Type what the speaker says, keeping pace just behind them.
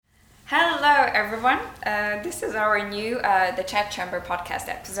everyone. This is our new The Chat Chamber podcast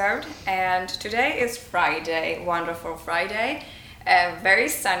episode, and today is Friday, wonderful Friday, very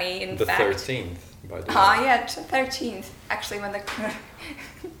sunny in fact. The 13th, by the way. Ah, yeah, 13th. Actually, when the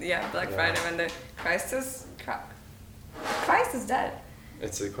Black Friday, when the Christ is dead.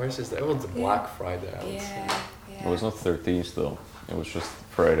 It's a crisis. That was the Black Friday. I would say. Yeah. It was not 13th though. It was just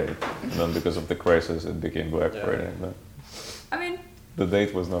Friday, and then because of the crisis, it became Black Friday. But I mean, the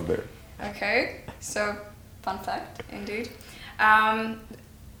date was not there. Okay, so fun fact, indeed.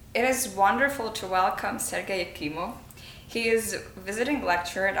 It is wonderful to welcome Sergejs Jakimovs. He is visiting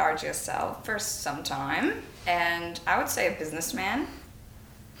lecturer at RGSL for some time, and I would say a businessman.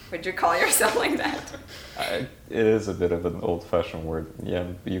 Would you call yourself like that? It is a bit of an old-fashioned word. Yeah,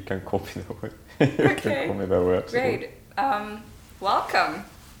 you can call me that way. You can call me that way, absolutely. Great. Welcome.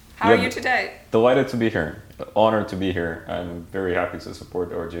 How are you today? Delighted to be here. Honored to be here. I'm very happy to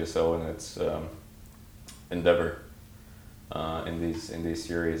support RGSL in its endeavor in these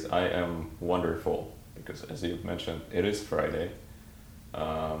series. I am wonderful because, as you've mentioned, it is Friday.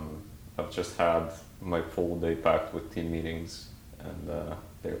 I've just had my full day packed with team meetings, and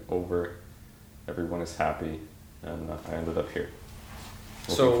they're over. Everyone is happy, and I ended up here.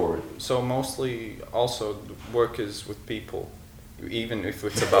 Looking forward. So mostly also the work is with people. Even if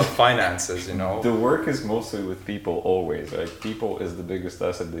it's about finances, you know. The work is mostly with people always. Like, people is the biggest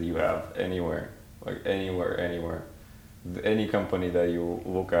asset that you have anywhere. Like anywhere. Any company that you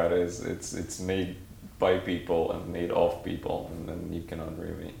look at it's made by people and made of people, and then you cannot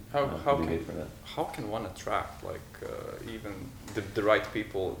really debate for that. How can one attract even the right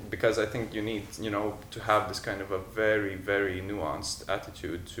people? Because I think you need, to have this kind of a very, very nuanced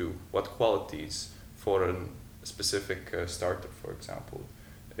attitude to what qualities for a specific startup, for example,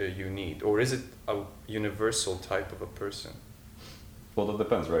 you need, or is it a universal type of a person? Well, that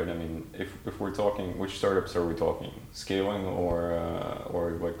depends, right? I mean, if we're talking, which startups are we talking? Scaling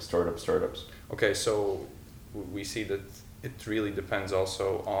or like startups? Okay, so we see that it really depends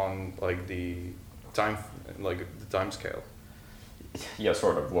also on the time scale. Yeah,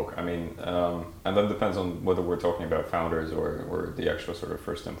 sort of. Look, I mean, and then depends on whether we're talking about founders or the actual sort of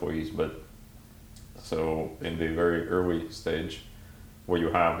first employees, but. So in the very early stage, what you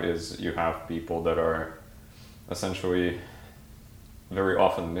have people that are essentially very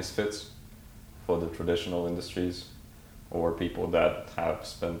often misfits for the traditional industries, or people that have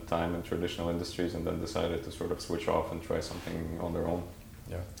spent time in traditional industries and then decided to sort of switch off and try something on their own.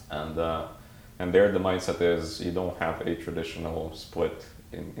 Yeah. And there the mindset is you don't have a traditional split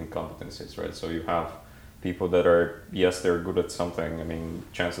in competencies, right? So you have people that are, yes, they're good at something. I mean,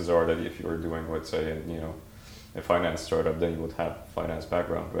 chances are that if you were doing, let's say, a finance startup, then you would have finance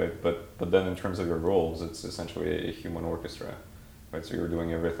background, right? But then in terms of your roles, it's essentially a human orchestra, right? So you're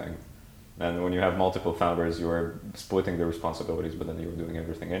doing everything. And when you have multiple founders, you are splitting the responsibilities, but then you're doing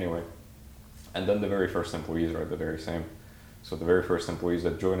everything anyway. And then the very first employees are the very same. So the very first employees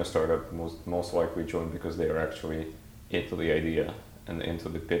that join a startup most likely join because they are actually into the idea and into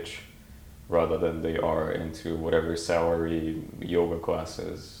the pitch, rather than they are into whatever salary, yoga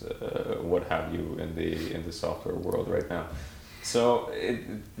classes, what have you in the software world right now. So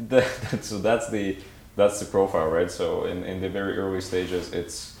that's the profile, right? So in the very early stages,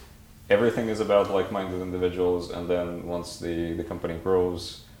 it's everything is about like-minded individuals, and then once the company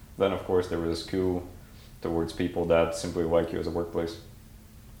grows, then of course there is a skew towards people that simply like you as a workplace,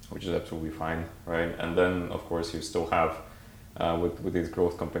 which is absolutely fine, right? And then of course you still have with these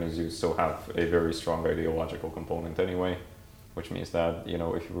growth companies, you still have a very strong ideological component anyway, which means that,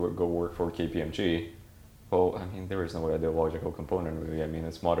 if you go work for KPMG, well, I mean, there is no ideological component really. I mean,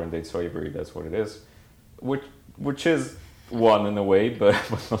 it's modern day slavery, that's what it is, which is one in a way, but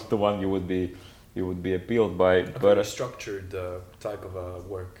not the one you would be appealed by. But a structured type of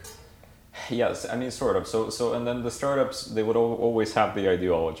work. Yes, I mean, sort of. So and then the startups, they would always have the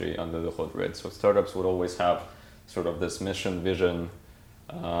ideology under the hood, right? So startups would always have sort of this mission, vision,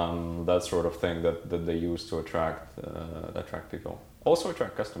 that sort of thing that they use to attract people. Also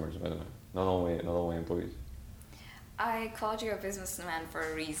attract customers, by the way, not only employees. I called you a businessman for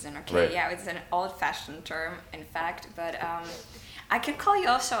a reason, okay? Right. Yeah, it's an old-fashioned term, in fact, but I could call you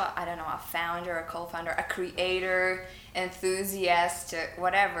also, a founder, a co-founder, a creator, enthusiast,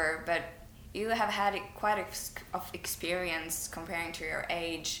 whatever, but you have had quite of experience comparing to your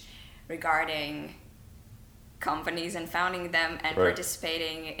age regarding companies and founding them and right.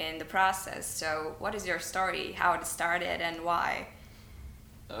 participating in the process. So what is your story, how it started and why?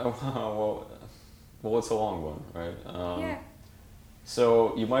 Well, it's a long one, right?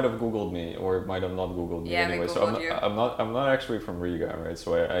 So you might have Googled me, or might have not Googled me Yeah, anyway. we So Googled you. I'm not actually from Riga, right?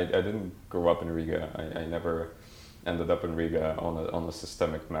 So I didn't grow up in Riga. I never ended up in Riga on a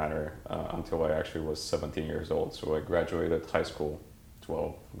systemic manner until I actually was 17 years old. So I graduated high school,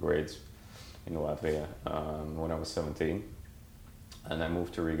 12 grades in Latvia when I was 17, and I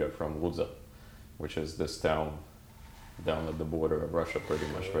moved to Riga from Ludza, which is this town down at the border of Russia, pretty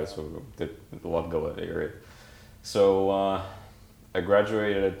much, right? So the Latgale area. So I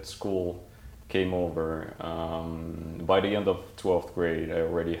graduated school, came over. By the end of 12th grade, I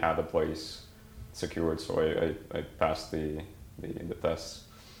already had a place secured, so I passed the tests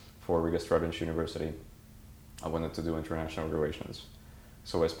for Riga Students University. I wanted to do international relations.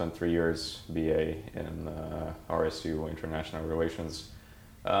 So I spent 3 years BA in RSU, International Relations.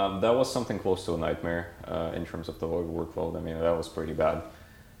 That was something close to a nightmare in terms of the workload. I mean, that was pretty bad.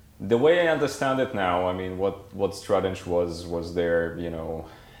 The way I understand it now, I mean, what Students was there, you know,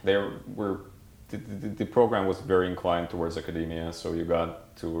 the program was very inclined towards academia, so you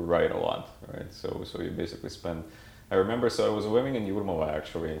got to write a lot, right? So you basically spend. I remember, so I was living in Jurmala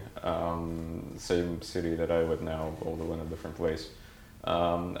actually, same city that I live now, although in a different place.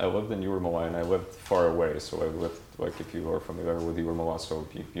 I lived in Jurmala and I lived far away, so I lived, like, if you are familiar with Jurmala, so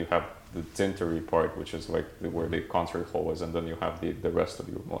you have the Tintery part, which is like where the concert hall is, and then you have the rest of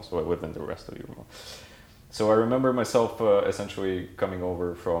Jurmala, so I lived in the rest of Jurmala. So I remember myself essentially coming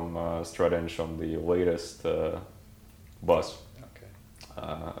over from Stradench on the latest bus. Okay.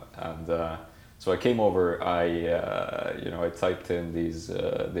 So I came over. I typed in these.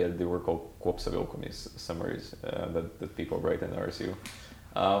 They were called Kopsavilkomis summaries that people write in RSU.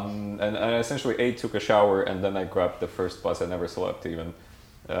 And I essentially took a shower, and then I grabbed the first bus. I never slept even.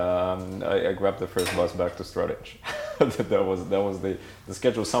 I grabbed the first bus back to Stradench. that was the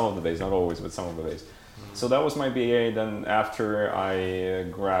schedule. Some of the days, not always, but some of the days. So that was my BA. Then after I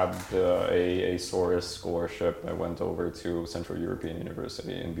grabbed a SORES scholarship, I went over to Central European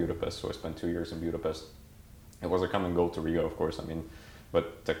University in Budapest. So I spent 2 years in Budapest. It was a come and go to Riga, of course. I mean,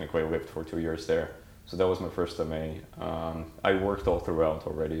 but technically I lived for 2 years there. So that was my first MA. I worked all throughout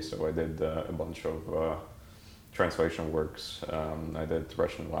already. So I did a bunch of translation works. I did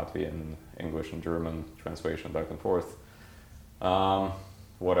Russian, Latvian, English, and German translation back and forth.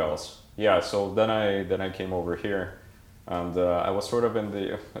 What else? Yeah, so then I came over here, and I was sort of in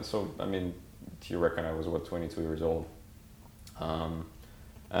the. So I mean, you reckon I was 22 years old,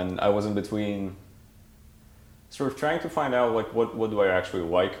 and I was in between, sort of trying to find out like what do I actually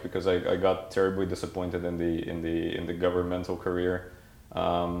like, because I got terribly disappointed in the governmental career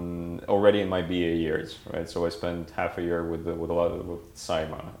already in my BA years, right? So I spent half a year with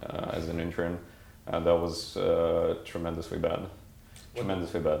SAIMA as an intern, and that was tremendously bad.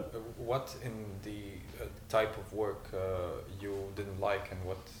 Tremendously bad. What in the type of work you didn't like, and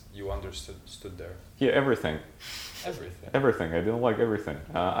what you understood there? Yeah, everything. Everything. Everything. I didn't like everything.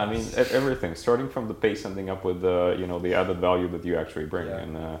 I mean, everything. Starting from the pace, ending up with the added value that you actually bring,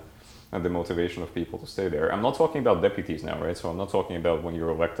 and the motivation of people to stay there. I'm not talking about deputies now, right? So I'm not talking about when you're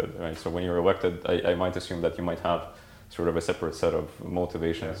elected, right? So when you're elected, I might assume that you might have sort of a separate set of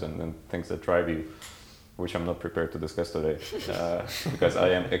motivations and things that drive you, which I'm not prepared to discuss today, because I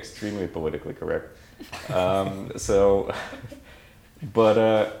am extremely politically correct.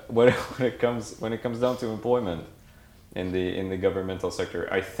 But when it comes down to employment in the governmental sector,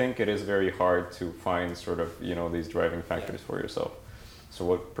 I think it is very hard to find sort of these driving factors for yourself. So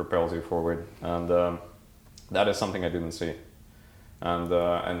what propels you forward, and that is something I didn't see,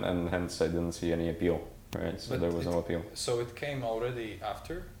 and hence I didn't see any appeal. Right, so there was no appeal. So it came already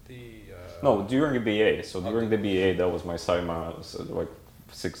after the. No, during the BA. So during the BA, that was my SAIMA, so like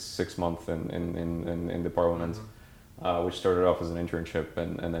six months in the parliament, which started off as an internship,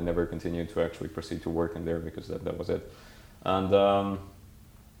 and I never continued to actually proceed to work in there because that was it. And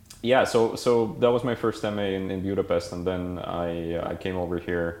so that was my first MA in Budapest, and then I came over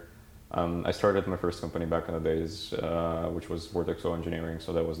here. I started my first company back in the days, which was Vortex Oil Engineering.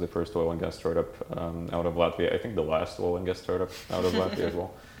 So that was the first oil and gas startup out of Latvia. I think the last oil and gas startup out of Latvia as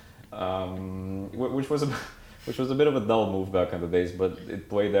well, which was a bit of a dull move back in the days, but it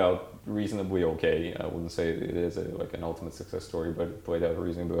played out reasonably okay. I wouldn't say it is like an ultimate success story, but it played out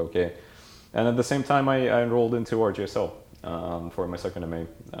reasonably okay. And at the same time, I enrolled into RGSL for my second MA,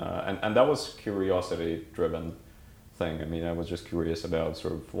 and that was curiosity driven thing. I mean, I was just curious about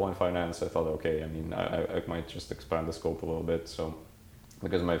sort of one finance. I thought, okay, I mean, I might just expand the scope a little bit. So,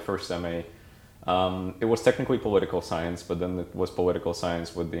 because my first MA, it was technically political science, but then it was political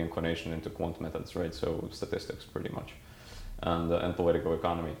science with the inclination into quant methods, right? So statistics, pretty much, and political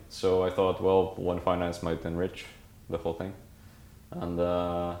economy. So I thought, well, one finance might enrich the whole thing. And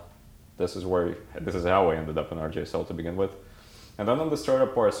this is how I ended up in RGSL to begin with. And then on the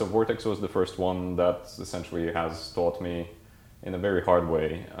startup part, so Vortex was the first one that essentially has taught me in a very hard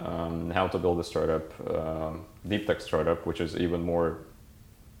way how to build a startup, deep tech startup, which is even more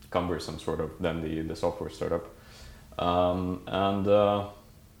cumbersome sort of than the software startup.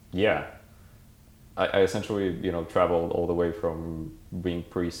 Yeah, I essentially traveled all the way from being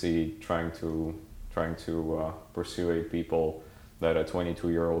pre-seed, trying to persuade people that a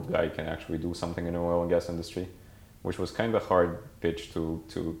 22-year-old guy can actually do something in the oil and gas industry, which was kind of a hard pitch to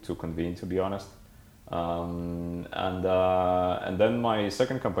convene, to be honest. And then my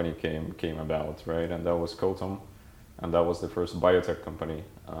second company came about, right? And that was Koatum, and that was the first biotech company,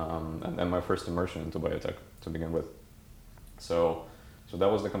 and my first immersion into biotech to begin with. So that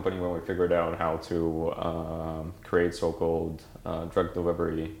was the company when we figured out how to create so-called drug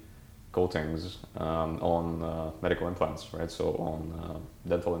delivery coatings on medical implants, right? So on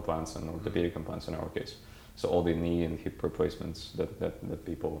dental implants and orthopedic implants in our case. So all the knee and hip replacements that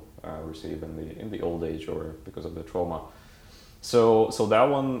people receive in the old age or because of the trauma. So that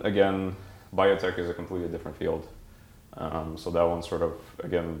one, again, biotech is a completely different field. So that one sort of,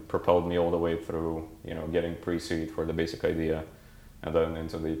 again, propelled me all the way through, getting pre-seed for the basic idea, and then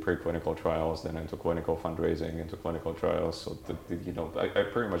into the preclinical trials, then into clinical fundraising, into clinical trials. So I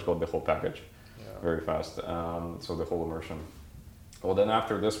pretty much got the whole package very fast. So the whole immersion. Well, then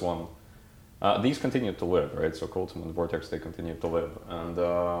after this one, these continued to live, right? So Koatum and Vortex, they continued to live. And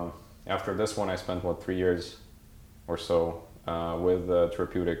after this one, I spent, 3 years or so with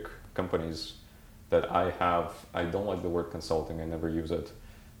therapeutic companies that I don't like the word consulting, I never use it.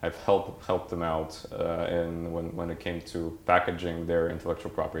 I've helped them out when it came to packaging their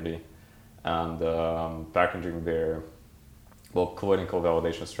intellectual property and packaging their clinical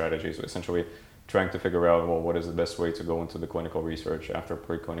validation strategies. So essentially trying to figure out what is the best way to go into the clinical research after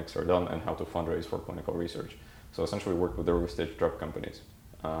preclinics are done and how to fundraise for clinical research. So essentially work with early stage drug companies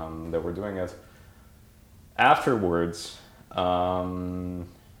that were doing it. Afterwards,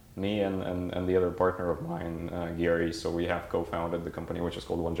 me and the other partner of mine, Gary, so we have co-founded the company which is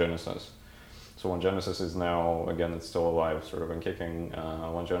called One Genesis. So One Genesis is now, again, it's still alive, sort of, and kicking.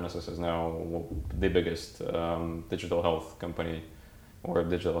 One Genesis is now the biggest digital health company or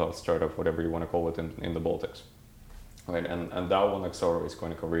digital health startup, whatever you want to call it, in the Baltics. Right? And that one accelerates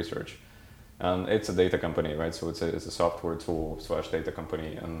clinical research. And it's a data company, right? So it's a software tool / data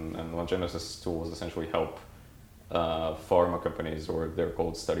company. And One Genesis tools essentially help pharma companies, or they're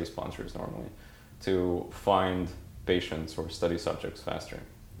called study sponsors normally, to find patients or study subjects faster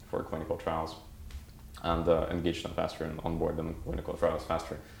for clinical trials and engage them faster and onboard them in clinical trials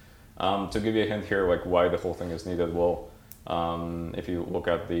faster. To give you a hint here, why the whole thing is needed, if you look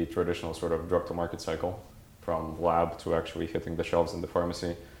at the traditional sort of drug to market cycle from lab to actually hitting the shelves in the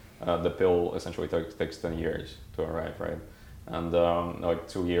pharmacy, the pill essentially takes 10 years to arrive, right? And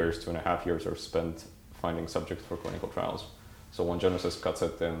 2 years, 2.5 years are spent finding subjects for clinical trials. So One Genesis cuts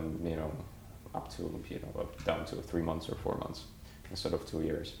it in, up to, down to 3 months or 4 months instead of 2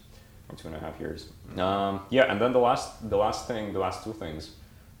 years or 2.5 years. And then the last two things.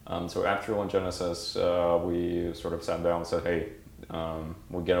 So after One Genesis, we sort of sat down and said, hey,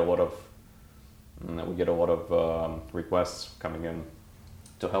 we get a lot of requests coming in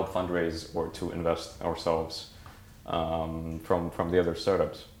to help fundraise or to invest ourselves from the other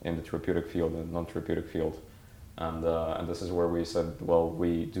startups in the therapeutic field and non-therapeutic field. And this is where we said,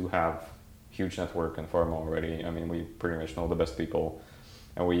 we do have huge network in pharma already. I mean, we pretty much know the best people,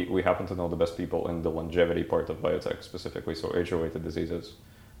 and we happen to know the best people in the longevity part of biotech specifically, so age-related diseases.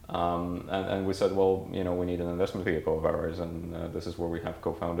 And we said, we need an investment vehicle of ours, and this is where we have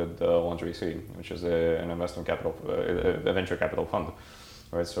co-founded RGSL, which is a venture capital fund,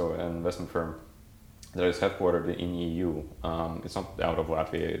 right? So an investment firm that is headquartered in EU. It's not out of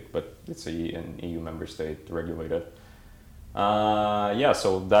Latvia, but it's an EU member state regulated.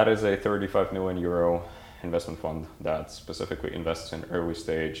 So that is a 35 million euro investment fund that specifically invests in early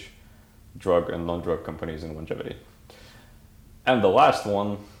stage drug and non-drug companies in longevity. And the last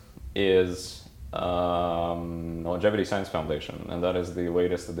one is Longevity Science Foundation, and that is the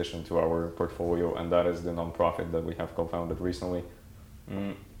latest addition to our portfolio, and that is the nonprofit that we have co-founded recently.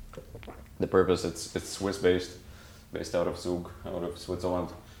 The purpose, it's Swiss-based, based out of Zug, out of Switzerland.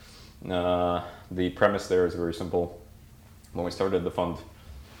 The premise there is very simple. When we started the fund,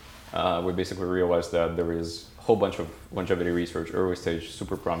 we basically realized that there is a whole bunch of longevity research, early stage,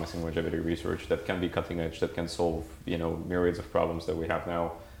 super promising longevity research that can be cutting edge, that can solve, myriads of problems that we have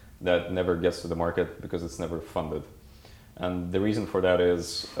now, that never gets to the market because it's never funded. And the reason for that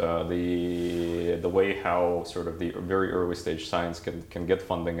is the way how sort of the very early stage science can get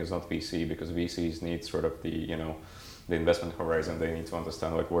funding is not VC, because VCs need sort of the investment horizon. They need to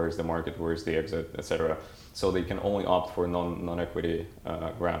understand like where is the market, where is the exit, etc. So they can only opt for non-equity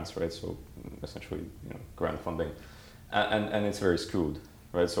grants, right? So essentially grant funding, and it's very skewed,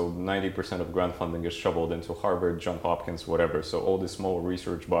 right? So 90% of grant funding is shoveled into Harvard, Johns Hopkins, whatever. So all these small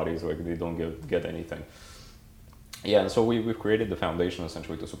research bodies, like they don't get anything. Yeah, and so we've created the foundation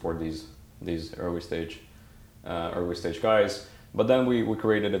essentially to support these early stage guys. But then we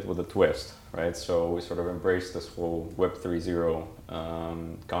created it with a twist, right? So we sort of embraced this whole Web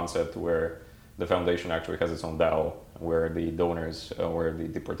 3.0 concept where the foundation actually has its own DAO, where the donors, where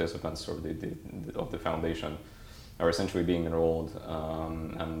the participants of the foundation are essentially being enrolled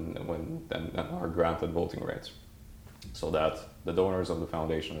and are granted voting rights, so that the donors of the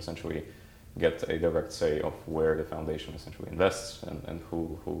foundation essentially get a direct say of where the foundation essentially invests and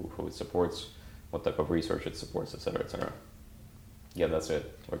who it supports, what type of research it supports, etc., etc. Yeah, that's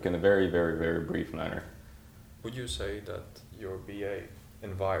it. Like in a very, very, very brief manner. Would you say that your BA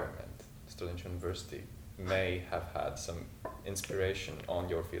environment, Student University, may have had some inspiration on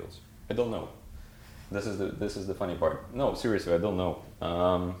your fields? I don't know. This is the funny part. No, seriously, I don't know.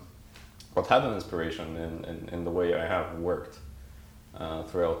 What had an inspiration in the way I have worked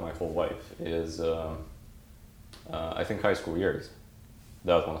throughout my whole life is I think high school years.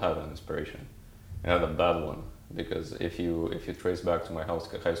 That one had an inspiration. It had a bad one, because if you trace back to my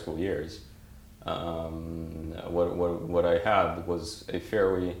high school years, what I had was a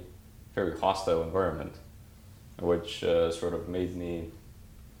very hostile environment, which sort of made me,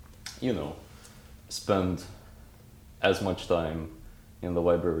 spend as much time in the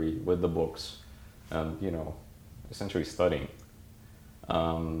library with the books and, essentially studying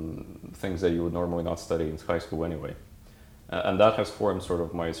things that you would normally not study in high school anyway. And that has formed sort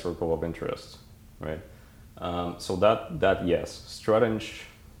of my circle of interests, right? So that yes, Stratinch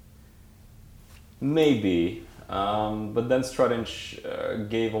maybe, but then Stratinch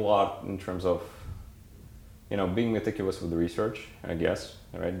gave a lot in terms of being meticulous with the research, I guess,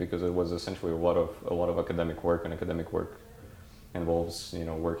 right? Because it was essentially a lot of academic work, and academic work involves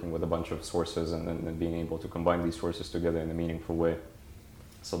working with a bunch of sources and being able to combine these sources together in a meaningful way.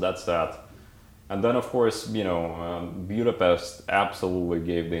 So that's that. And then of course, Budapest absolutely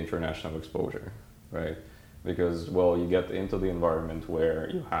gave the international exposure, right? Because, well, you get into the environment where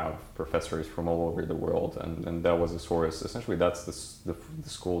you have professors from all over the world, and that was a source. Essentially, that's the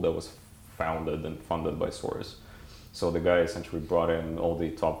school that was founded and funded by Soros. So the guy essentially brought in all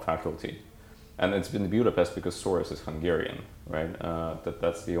the top faculty. And it's been Budapest because Soros is Hungarian, right?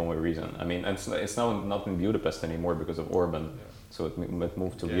 That's the only reason. I mean, it's now not in Budapest anymore because of Orban, so it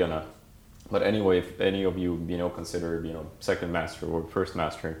moved to Vienna. But anyway, if any of you, consider, second master or first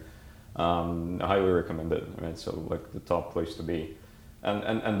master, I highly recommend it, right? So like the top place to be.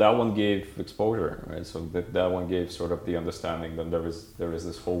 And that one gave exposure, right? So that one gave sort of the understanding that there is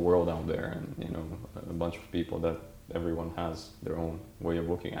this whole world out there, and a bunch of people that everyone has their own way of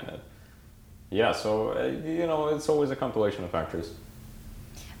looking at it. Yeah, so it's always a compilation of factors.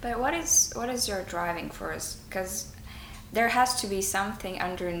 But what is your driving force? Because there has to be something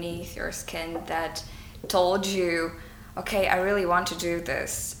underneath your skin that told you, okay, I really want to do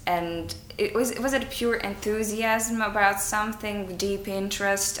this. And was it pure enthusiasm about something, deep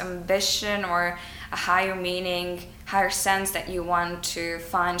interest, ambition, or a higher meaning, higher sense that you want to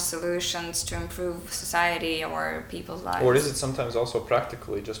find solutions to improve society or people's lives? Or is it sometimes also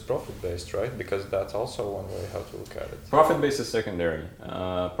practically just profit-based, right? Because that's also one way how to look at it. Profit-based is secondary.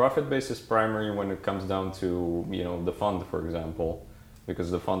 Profit-based is primary when it comes down to, the fund, for example,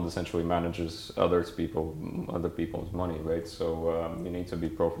 because the fund essentially manages other people's money, right? So you need to be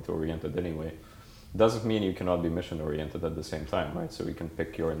profit-oriented anyway. Doesn't mean you cannot be mission-oriented at the same time, right? So you can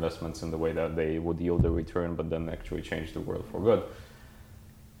pick your investments in the way that they would yield a return, but then actually change the world for good.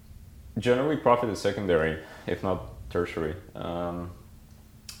 Generally, profit is secondary, if not tertiary. I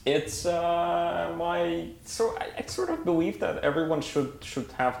sort of believe that everyone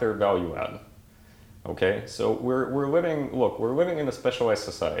should have their value add. Okay, so we're living in a specialized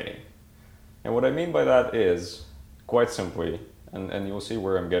society, and what I mean by that is, quite simply, and you'll see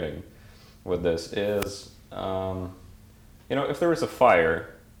where I'm getting with this, is if there is a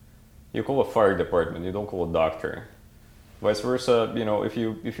fire, you call a fire department, you don't call a doctor. Vice versa, if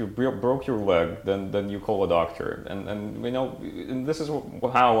you broke your leg, then you call a doctor, and this is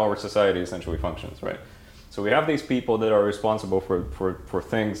how our society essentially functions, right? So we have these people that are responsible for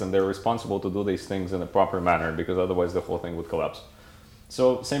things, and they're responsible to do these things in a proper manner, because otherwise the whole thing would collapse.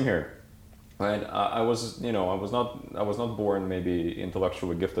 So same here. Right, I was, I was not born maybe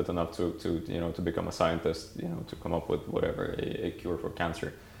intellectually gifted enough to become a scientist, to come up with whatever a cure for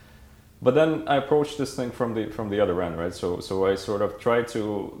cancer. But then I approached this thing from the other end, right? So I sort of tried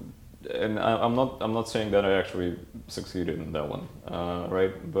to, and I'm not saying that I actually succeeded in that one,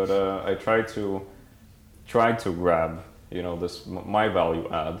 right? But I tried to grab, this my value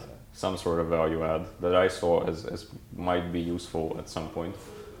add, some sort of value add that I saw as might be useful at some point.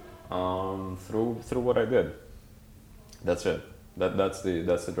 Through what I did. That's it. That's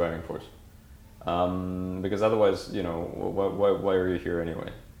the driving force. Because otherwise, why are you here anyway?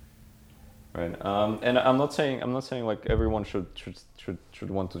 Right. And I'm not saying like everyone should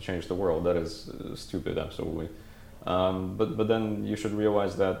want to change the world. That is stupid, absolutely. But then you should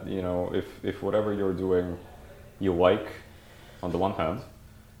realize that if whatever you're doing you like, on the one hand,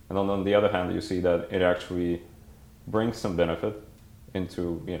 and on the other hand you see that it actually brings some benefit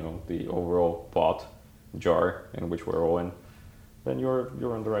into the overall pot jar in which we're all in, then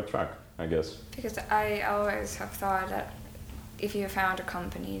you're on the right track, I guess. Because I always have thought that if you found a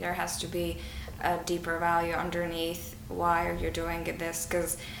company, there has to be a deeper value underneath why are you doing this,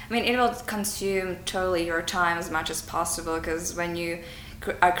 because it will consume totally your time as much as possible, because when you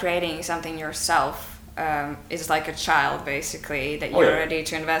are creating something yourself, it's like a child basically that you're ready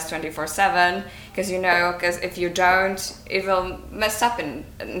to invest 24/7, because if you don't, it will mess up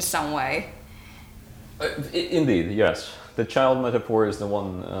in some way. Indeed, yes. The child metaphor is the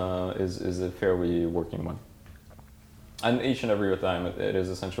one is a fairly working one, and each and every time it is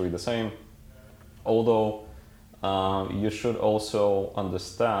essentially the same. Although you should also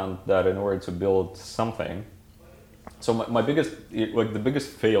understand that in order to build something, so my biggest, the biggest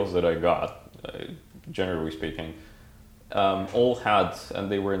fails that I got. Generally speaking, all had, and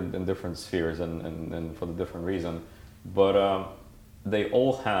they were in different spheres and for the different reason, but they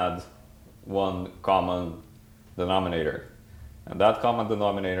all had one common denominator, and that common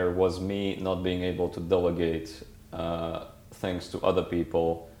denominator was me not being able to delegate things to other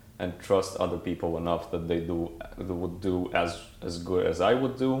people and trust other people enough that they would do as good as I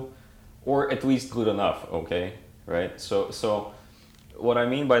would do, or at least good enough. Okay, right? So what I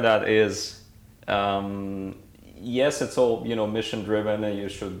mean by that is. Yes, it's all mission driven, and you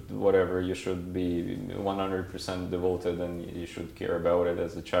should be 100% devoted, and you should care about it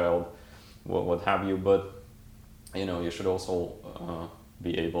as a child, what have you. But you should also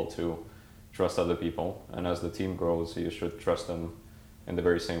be able to trust other people, and as the team grows, you should trust them in the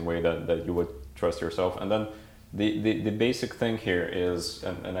very same way that you would trust yourself. And then the basic thing here is,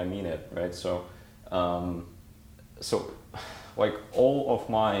 and I mean it, right? So like all of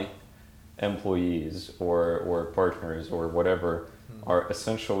my employees or partners or whatever are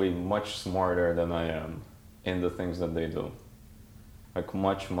essentially much smarter than I am in the things that they do. Like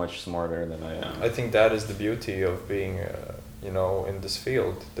much smarter than I am. I think that is the beauty of being, in this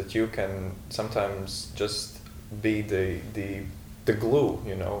field, that you can sometimes just be the glue,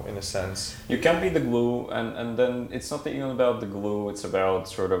 in a sense. You can be the glue, and then it's not even about the glue, it's about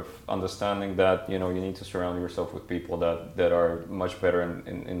sort of understanding that, you need to surround yourself with people that are much better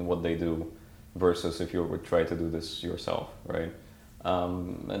in what they do versus if you would try to do this yourself, right?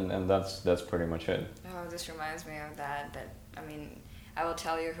 And that's pretty much it. Oh, this reminds me of that I will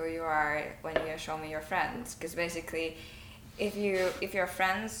tell you who you are when you show me your friends, because basically if your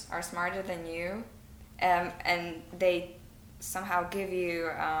friends are smarter than you, and they somehow give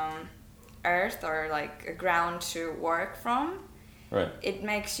you earth or like a ground to work from, right, it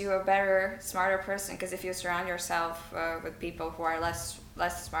makes you a better, smarter person. Because if you surround yourself with people who are less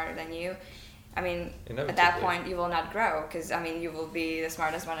smarter than you, at that point you will not grow, because you will be the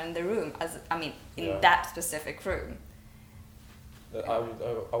smartest one in the room, that specific room. I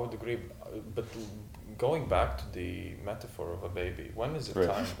would agree, but going back to the metaphor of a baby, when is it right.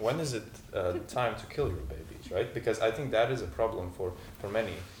 time? When is it time to kill your babies, right? Because I think that is a problem for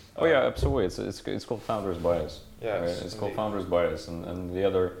many. Oh yeah, absolutely. It's called founder's bias. Yeah, right? It's called founder's bias, and the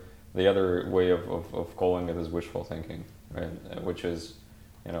other way of calling it is wishful thinking, right? Which is,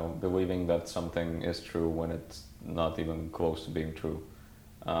 believing that something is true when it's not even close to being true.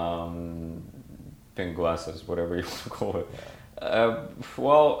 Pink glasses, whatever you want to call it.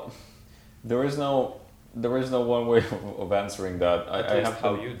 Well, there is no one way of answering that.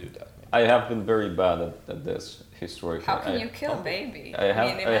 You do that. I have been very bad at this historically. How can you kill a baby?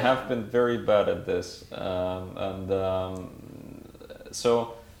 I have been very bad at this,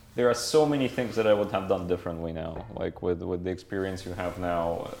 so there are so many things that I would have done differently now, like with the experience you have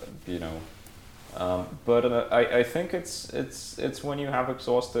now, But I think it's when you have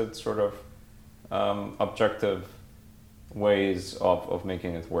exhausted sort of objective ways of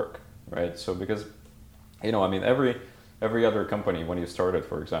making it work, right? So because, I mean, every other company when you start it,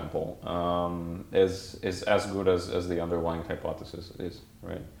 for example, is as good as the underlying hypothesis is,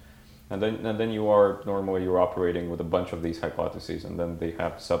 right? And then you're operating with a bunch of these hypotheses, and then they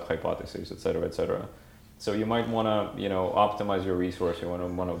have sub hypotheses, et cetera, et cetera. So you might want to optimize your resource. You want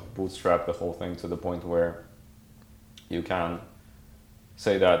to bootstrap the whole thing to the point where you can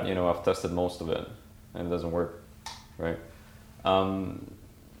say that I've tested most of it and it doesn't work, right?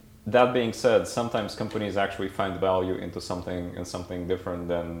 That being said, sometimes companies actually find value into something different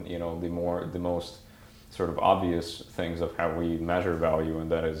than the most sort of obvious things of how we measure value,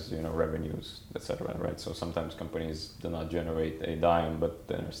 and that is revenues, etc. Right? So sometimes companies do not generate a dime, but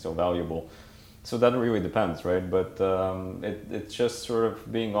they're still valuable. So that really depends, right? But it's just sort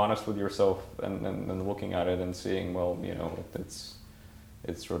of being honest with yourself and looking at it and seeing, well, it's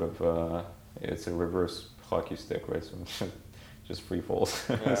sort of it's a reverse hockey stick, right? So just free falls.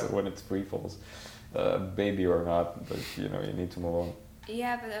 Yeah. So when it's free falls, baby or not, but you need to move on.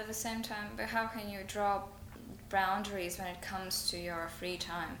 Yeah, but at the same time, but how can you draw boundaries when it comes to your free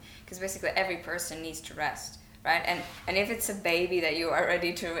time? Because basically every person needs to rest, right? And if it's a baby that you are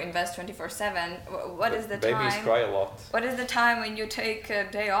ready to invest 24/7, what is the time? Babies cry a lot. What is the time when you take a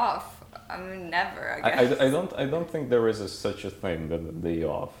day off? I mean, never, I guess. I don't think there is such a thing as a day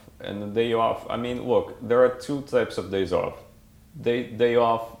off. And the day off, I mean, look, there are two types of days off. Day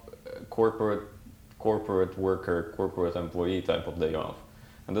off, corporate worker, corporate employee type of day off.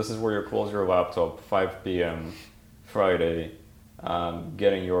 And this is where you close your laptop 5 p.m. Friday,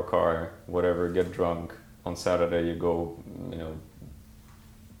 get in your car, whatever, get drunk. On Saturday you go,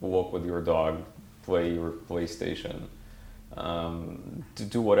 walk with your dog, play your PlayStation, to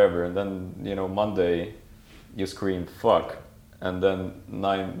do whatever. And then, Monday you scream fuck, and then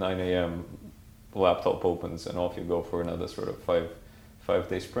 9 a.m. laptop opens and off you go for another sort of five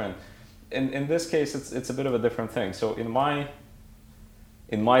day sprint. In this case, it's a bit of a different thing. So in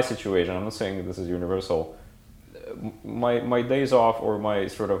my situation, I'm not saying this is universal. My days off or my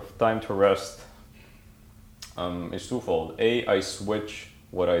sort of time to rest is twofold. I switch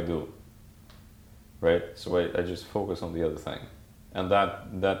what I do, right? So I just focus on the other thing, and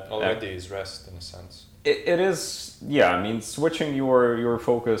that already is rest in a sense. It is, yeah. I mean, switching your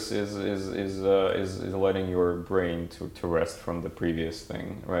focus is letting your brain to rest from the previous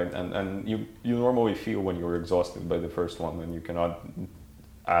thing, right? And you normally feel when you're exhausted by the first one, and you cannot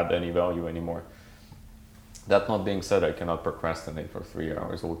add any value anymore. That not being said, I cannot procrastinate for 3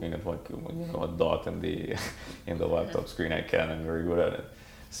 hours looking at a dot in the laptop screen. I can. I'm very good at it.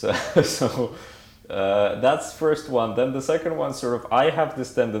 So. That's first one. Then the second one, sort of, I have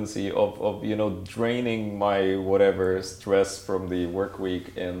this tendency of draining my whatever stress from the work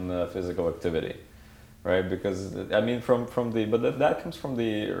week in physical activity, right? Because I mean, that comes from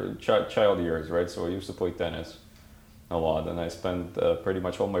the child years, right? So I used to play tennis a lot, and I spent pretty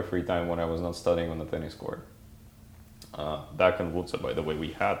much all my free time when I was not studying on the tennis court. Back in Łódź, by the way,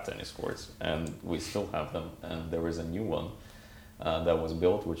 we had tennis courts, and we still have them, and there is a new one that was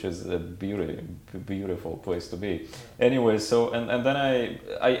built, which is a beautiful place to be. Anyway, so and then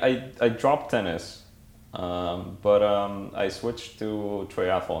I dropped tennis, but I switched to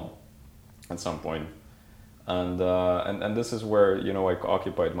triathlon at some point, and this is where I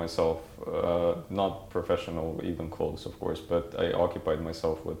occupied myself, not professional, even close, of course, but I occupied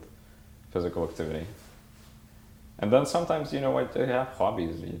myself with physical activity. And then sometimes, I have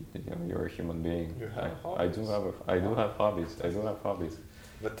hobbies. You're a human being. You have hobbies. I do have hobbies.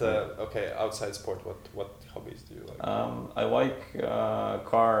 But okay, outside sport, what hobbies do you like? I like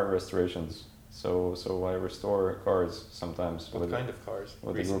car restorations. So I restore cars sometimes. What kind of cars?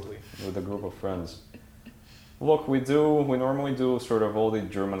 Recently, with a group of friends. Look, we normally do sort of all the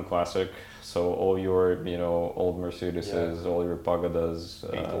German classic. So all your old Mercedeses, all your Pagodas.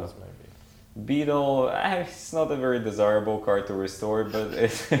 Beetles, maybe. Beetle, it's not a very desirable car to restore, but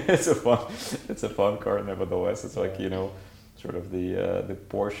it's a fun car nevertheless. It's like sort of the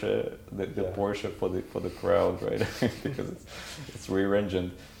Porsche, the Porsche for the crowd, right? Because it's rear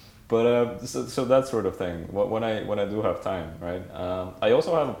engined. But so that sort of thing. When I do have time, right? I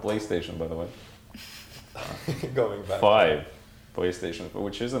also have a PlayStation, by the way. Going back. 5 PlayStation,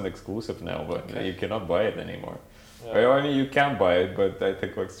 which isn't exclusive now, but you cannot buy it anymore. Yeah. I mean, you can buy it, but I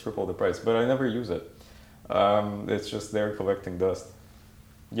think it's triple the price. But I never use it. It's just there collecting dust.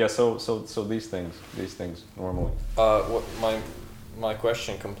 Yeah. So these things normally. What my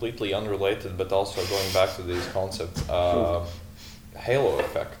question completely unrelated, but also going back to these concepts. halo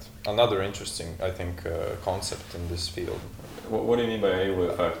effect. Another interesting, I think, concept in this field. What do you mean by halo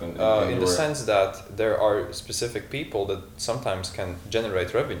effect? In the sense that there are specific people that sometimes can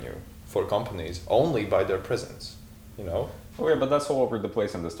generate revenue for companies only by their presence, you know? Oh yeah, but that's all over the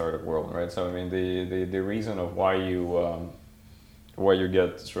place in the startup world, right? So I mean, the reason of why you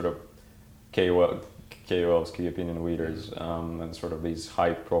get sort of KOLs, key opinion leaders, and sort of these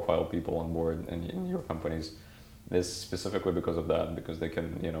high-profile people on board in your companies is specifically because of that, because they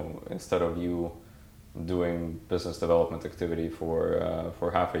can, you know, instead of you doing business development activity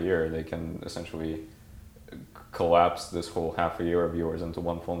for half a year, they can essentially collapse this whole half a year of yours into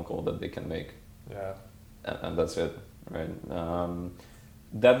one phone call that they can make. Yeah. And that's it, right?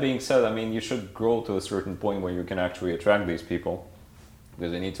 That being said, I mean, you should grow to a certain point where you can actually attract these people,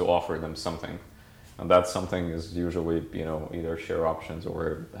 because you need to offer them something. And that something is usually, you know, either share options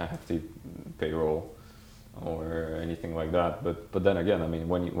or a hefty payroll or anything like that. But then again, I mean,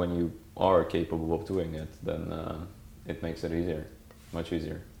 when you are capable of doing it, then it makes it easier, much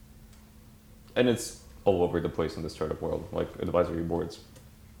easier. And it's all over the place in the startup world, like advisory boards,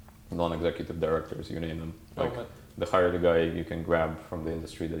 non-executive directors, you name them. Like the higher the guy you can grab from the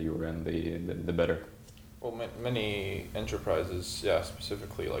industry that you're in, the better. Well, many enterprises, yeah,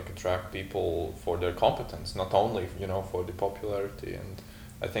 specifically like attract people for their competence, not only, you know, for the popularity. And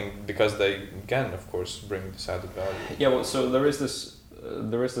I think because they can, of course, bring this added value. Yeah, well, so there is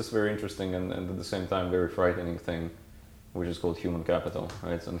this very interesting and at the same time very frightening thing, which is called human capital,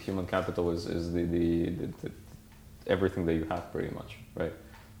 right? And human capital is the everything that you have, pretty much, right?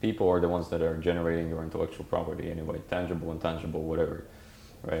 People are the ones that are generating your intellectual property anyway, tangible, intangible, whatever,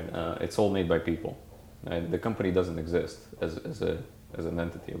 right? It's all made by people. And the company doesn't exist as an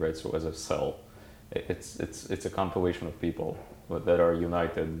entity, right? So as a cell, it's a compilation of people that are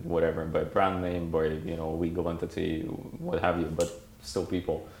united, whatever, by brand name, by, you know, legal entity, what have you, but still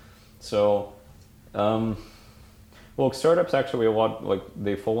people. So, well, startups actually a lot, like,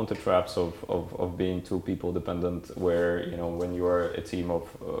 they fall into traps of being too people dependent, where, you know, when you are a team of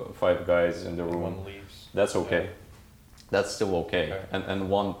 5 guys in the room, one leaves. that's okay. Yeah. That's still okay. And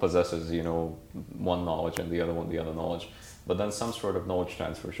one possesses, you know, one knowledge and the other one the other knowledge. But then some sort of knowledge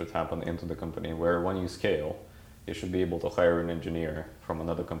transfer should happen into the company, where when you scale, you should be able to hire an engineer from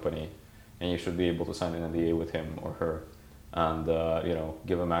another company, and you should be able to sign an NDA with him or her, and you know,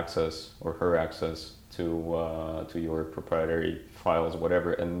 give him access or her access to your proprietary files,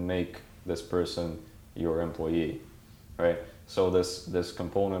 whatever, and make this person your employee, right? So this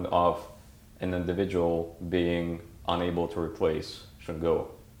component of an individual being unable to replace should go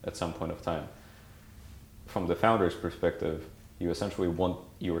at some point of time. From the founder's perspective, you essentially want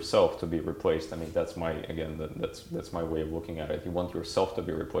yourself to be replaced. I mean, that's my way of looking at it. You want yourself to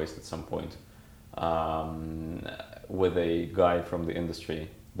be replaced at some point with a guy from the industry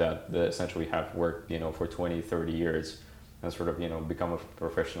that essentially have worked, you know, for 20, 30 years and sort of, you know, become a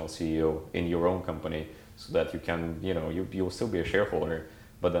professional CEO in your own company, so that you can, you know, you'll still be a shareholder,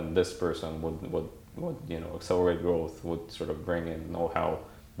 but then this person would you know, accelerate growth, would sort of bring in know-how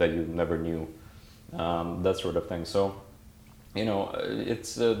that you never knew, that sort of thing. So, you know,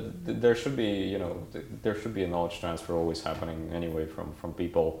 it's there should be, you know, there should be a knowledge transfer always happening anyway from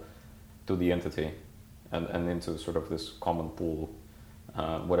people to the entity and into sort of this common pool,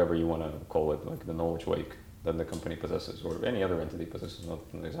 whatever you want to call it, like the knowledge lake that the company possesses or any other entity possesses, not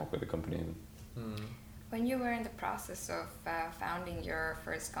exactly the company. When you were in the process of founding your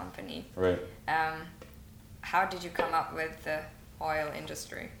first company, right? How did you come up with the oil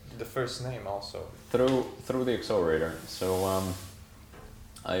industry? The first name also. Through the accelerator. So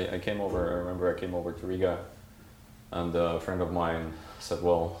I came over. I remember I came over to Riga, and a friend of mine said,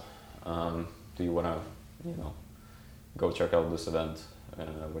 "Well, do you want to, you know, go check out this event,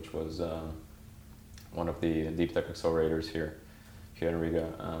 which was one of the deep tech accelerators here in Riga?"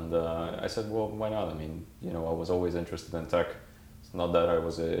 And I said, "Well, why not? I mean, you know, I was always interested in tech. It's not that I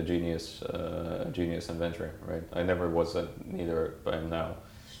was a genius inventor, right? I never was neither, but I am now.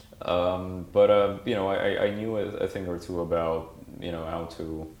 But you know, I knew a thing or two about, you know, how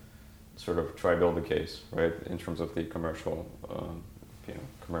to sort of try build a case, right, in terms of the commercial, you know,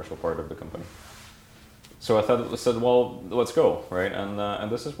 commercial part of the company. So I said, well, let's go, right?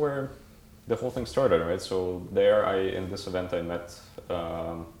 And this is where the whole thing started, right? So there, in this event, I met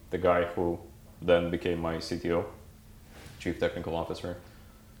the guy who then became my CTO, Chief Technical Officer,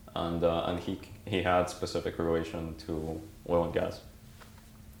 and he had specific relation to oil and gas.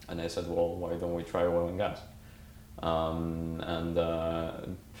 And I said, well, why don't we try oil and gas?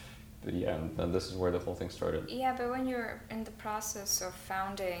 Yeah, and this is where the whole thing started. Yeah, but when you're in the process of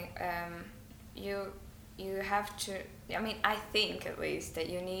founding, you you have to. I mean, I think at least that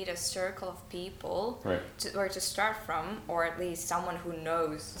you need a circle of people Right. where to start from, or at least someone who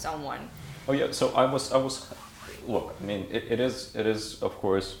knows someone. Oh yeah. So I was. Look, I mean, it is of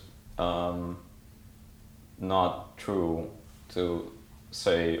course not true to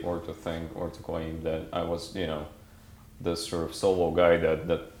say or to think or to claim that I was, this sort of solo guy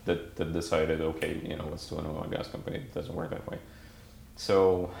that decided, okay, let's do an oil and gas company. It doesn't work that way.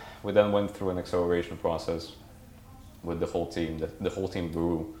 So we then went through an acceleration process with the whole team. The whole team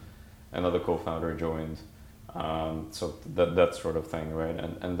grew. Another co-founder joined. So that sort of thing, right?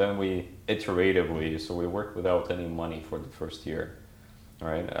 And then we iteratively, so we worked without any money for the first year,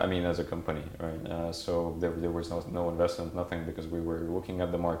 right? I mean, as a company, right? So there was no investment, nothing, because we were looking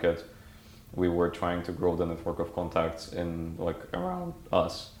at the market. We were trying to grow the network of contacts in around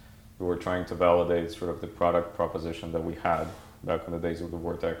us. We were trying to validate sort of the product proposition that we had back in the days of the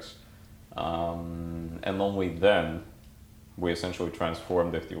Vortex. And only then we essentially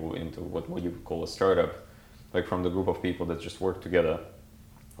transformed it into what you would call a startup. Like from the group of people that just work together,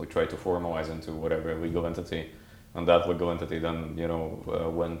 we tried to formalize into whatever legal entity, and that legal entity then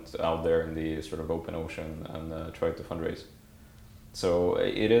went out there in the sort of open ocean and tried to fundraise. So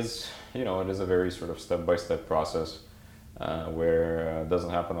it is a very sort of step-by-step process where it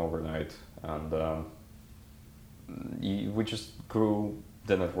doesn't happen overnight, and we just grew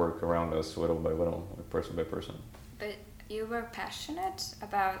the network around us little by little, person by person. But you were passionate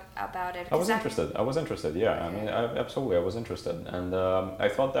about it. I was interested. Yeah, okay. I mean, absolutely, I was interested, and I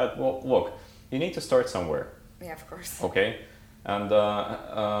thought that, well, look, you need to start somewhere. Yeah, of course. Okay, and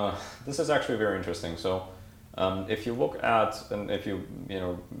this is actually very interesting. So, if you look at and if you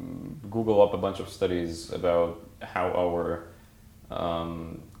Google up a bunch of studies about how our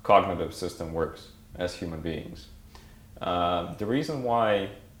cognitive system works as human beings, the reason why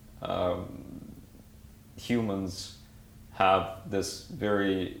humans have this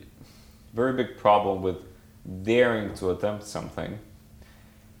very, very big problem with daring to attempt something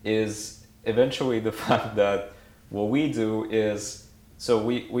is eventually the fact that what we do is, so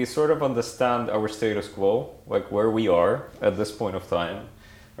we sort of understand our status quo, like where we are at this point of time,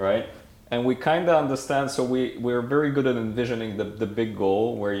 right? And we kind of understand, so we're very good at envisioning the big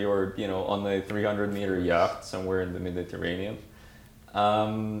goal where you're, on a 300-meter yacht somewhere in the Mediterranean.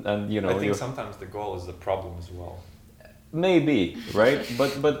 And I think sometimes the goal is the problem as well. Maybe, right?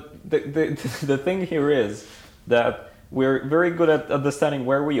 but the thing here is that we're very good at understanding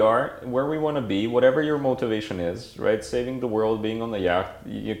where we are, where we want to be, whatever your motivation is, right? Saving the world, being on the yacht,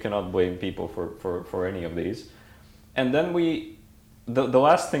 you cannot blame people for any of these. And then the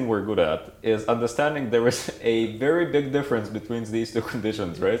last thing we're good at is understanding there is a very big difference between these two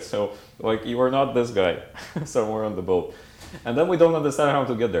conditions, right? So you are not this guy somewhere on the boat. And then we don't understand how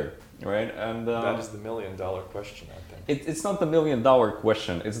to get there, right? And that is the $1 million question, I think. It's not the $1 million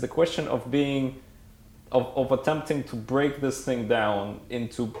question. It's the question of of attempting to break this thing down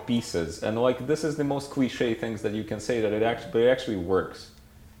into pieces. And this is the most cliche things that you can say, that it actually works.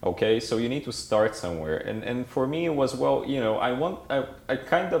 Okay, so you need to start somewhere. And for me it was, I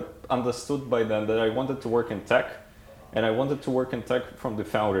kind of understood by then that I wanted to work in tech. And I wanted to work in tech from the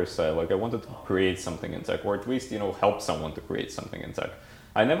founder side. I wanted to create something in tech, or at least, help someone to create something in tech.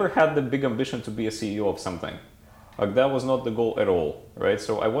 I never had the big ambition to be a CEO of something. That was not the goal at all, right?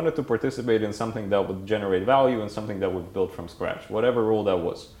 So I wanted to participate in something that would generate value and something that would build from scratch, whatever role that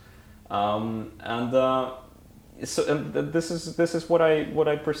was. This is what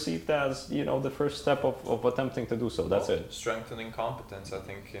I perceived as the first step of attempting to do so. That's it. Strengthening competence, I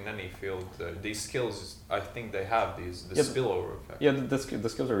think, in any field, these skills, I think they have the spillover effect. Yeah, the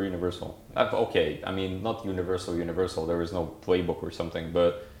skills are universal. Okay, I mean, not universal. There is no playbook or something,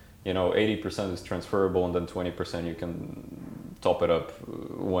 but 80% is transferable, and then 20% you can top it up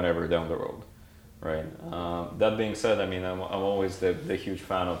whenever down the road, right? That being said, I mean, I'm always the huge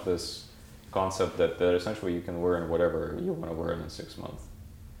fan of this concept that essentially you can learn whatever you want to learn in 6 months,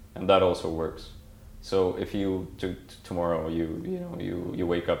 and that also works. So if you tomorrow you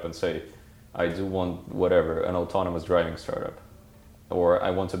wake up and say, I do want whatever, an autonomous driving startup, or I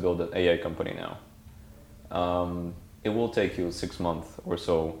want to build an AI company now, it will take you 6 months or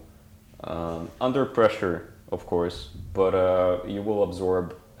so, under pressure, of course, but you will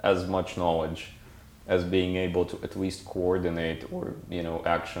absorb as much knowledge as being able to at least coordinate or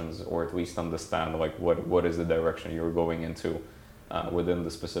actions, or at least understand what is the direction you're going into within the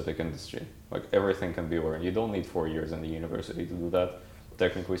specific industry. Everything can be learned. You don't need 4 years in the university to do that,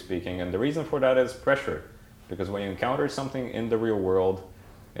 technically speaking. And the reason for that is pressure, because when you encounter something in the real world,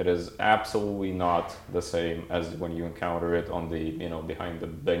 It is absolutely not the same as when you encounter it on the, behind the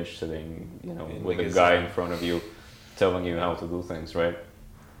bench sitting, with a guy in front of you telling you how to do things, right?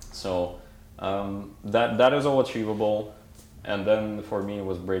 So that is all achievable. And then for me, it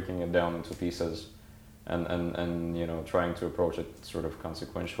was breaking it down into pieces and trying to approach it sort of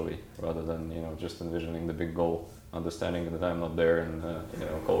consequentially rather than, just envisioning the big goal, understanding that I'm not there and,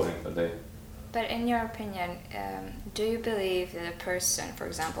 calling it a day. But in your opinion, do you believe that a person, for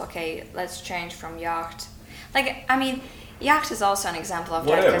example, okay, let's change from yacht. Yacht is also an example of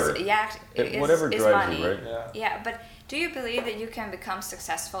that because yacht is money. You, right? Yeah, but do you believe that you can become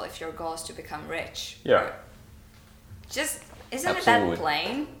successful if your goal is to become rich? Yeah. Isn't it that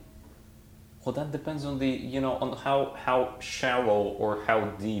plain? Well, that depends on on how shallow or how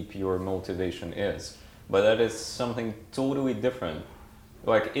deep your motivation is. But that is something totally different.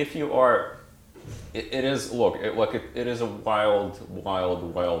 Like if you are, it is a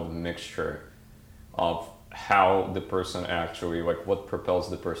wild mixture of how the person actually, what propels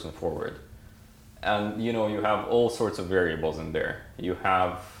the person forward. And you have all sorts of variables in there. You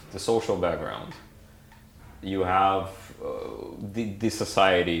have the social background. You have the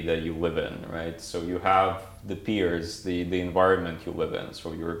society that you live in, right? So you have the peers, the environment you live in.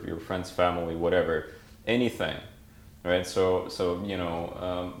 So your friends, family, whatever, anything, right? So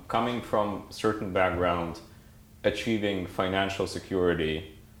coming from certain background, achieving financial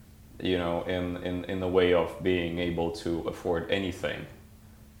security, in the way of being able to afford anything,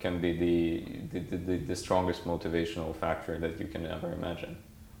 can be the strongest motivational factor that you can ever imagine,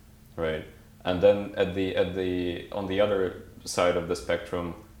 right? And then on the other side of the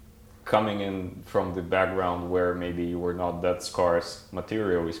spectrum, coming in from the background where maybe you were not that scarce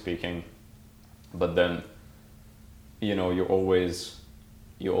materially speaking, but then you always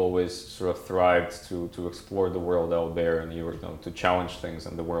sort of thrived to explore the world out there, and you were to challenge things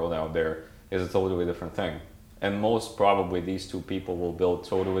in the world out there, is a totally different thing. And most probably these two people will build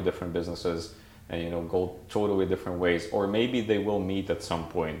totally different businesses and go totally different ways, or maybe they will meet at some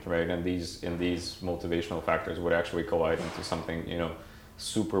point, right? And these motivational factors would actually collide into something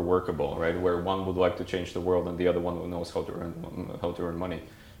super workable, right? Where one would like to change the world and the other one knows how to earn money,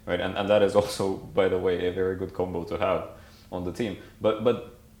 right? And that is also, by the way, a very good combo to have on the team. But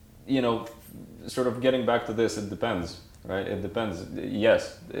sort of getting back to this, it depends, right? It depends.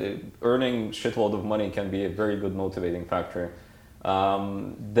 Yes, earning shitload of money can be a very good motivating factor.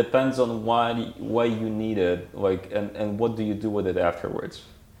 Depends on why you need it, and what do you do with it afterwards.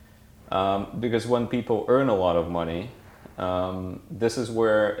 Because when people earn a lot of money, this is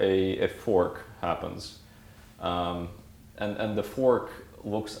where a fork happens. And the fork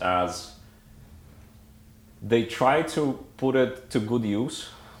looks as they try to put it to good use,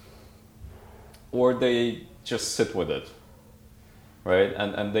 or they just sit with it, right?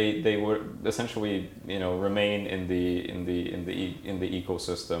 And they would essentially remain in the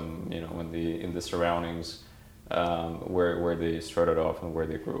ecosystem, in the surroundings where they started off and where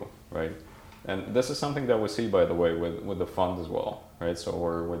they grew, right? And this is something that we see, by the way, with the fund as well, right? So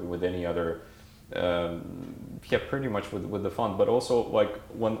or with any other pretty much with the fund, but also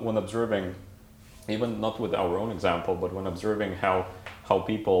when observing, even not with our own example, but when observing how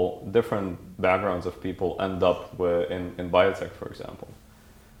people, different backgrounds of people end up in biotech, for example.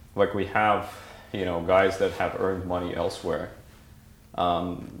 We have, guys that have earned money elsewhere,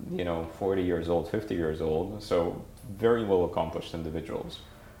 40 years old, 50 years old, so very well accomplished individuals,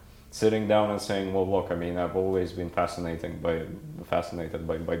 sitting down and saying, well, look, I've always been fascinated by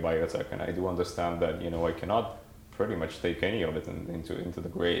biotech, and I do understand that, I cannot pretty much take any of it into the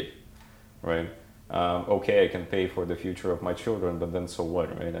grave, right? Okay, I can pay for the future of my children, but then so what,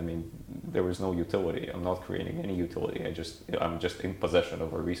 right? There is no utility. I'm not creating any utility. I'm just in possession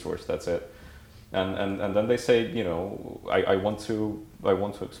of a resource. That's it. And then they say, I want to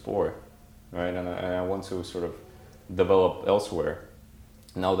explore, right? And I want to sort of develop elsewhere.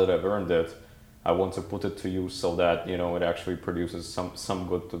 Now that I've earned it, I want to put it to use so that it actually produces some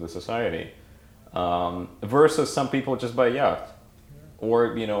good to the society. Versus some people just buy a yacht.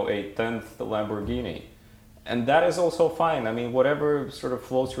 Or a 10th Lamborghini, and that is also fine. Whatever sort of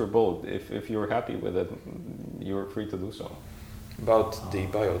floats your boat. If you're happy with it, you're free to do so. About the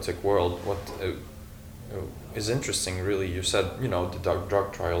biotech world, what is interesting, really, you said the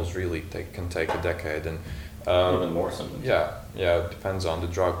drug trials really can take a decade, and even more sometimes. Yeah, it depends on the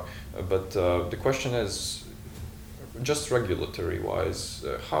drug. But the question is, just regulatory wise,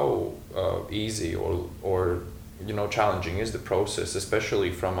 how easy or challenging is the process,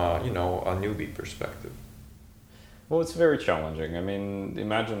 especially from a newbie perspective? Well, it's very challenging.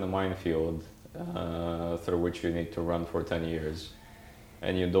 Imagine a minefield through which you need to run for 10 years.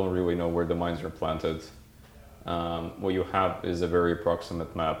 and you don't really know where the mines are planted, what you have is a very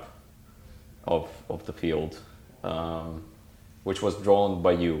approximate map of the field, which was drawn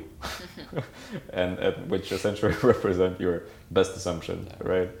by you, and which essentially represent your best assumption,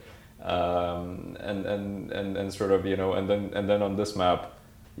 right? And sort of, and then on this map,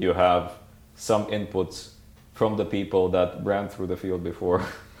 you have some inputs from the people that ran through the field before,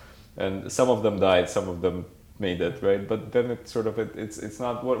 and some of them died, some of them made it, right? But then it's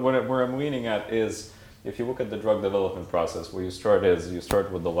not where I'm leaning at is, if you look at the drug development process, where you start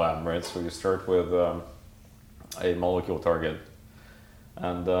with the lab, right? So you start with a molecule target,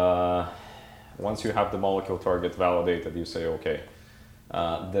 and once you have the molecule target validated, you say, okay,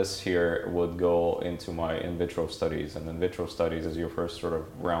 this here would go into my in vitro studies, and in vitro studies is your first sort of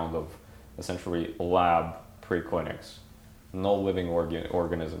round of essentially lab preclinics, no living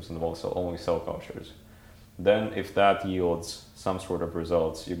organisms involved, so only cell cultures. Then if that yields some sort of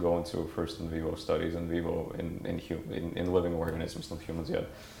results, you go into first in vivo studies, in vivo in living organisms, not humans yet,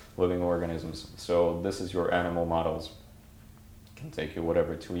 living organisms. So this is your animal models. It can take you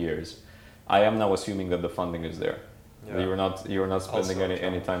whatever 2 years. I am now assuming that the funding is there. Yeah. You're not spending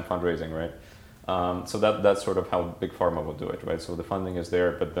any time fundraising, right? So that's sort of how big pharma would do it, right? So the funding is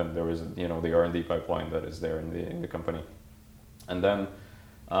there, but then there is the R&D pipeline that is there in the company, and then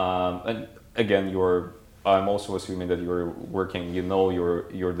and again I'm also assuming that you're working,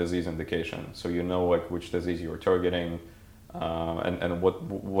 your disease indication, so like which disease you're targeting, and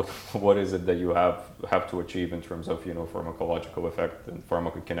what is it that you have to achieve in terms of pharmacological effect and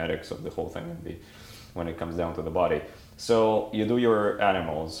pharmacokinetics of the whole thing when it comes down to the body. So you do your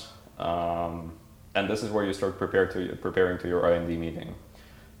animals, and this is where you start preparing to your IND meeting.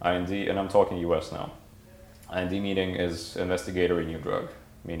 IND, and I'm talking US now. IND meeting is investigator in new drug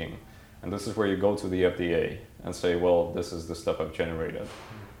meeting. And this is where you go to the FDA and say, well, this is the stuff I've generated.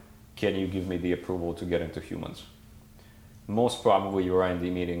 Can you give me the approval to get into humans? Most probably your IND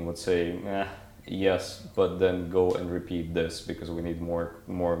meeting would say, yes, but then go and repeat this because we need more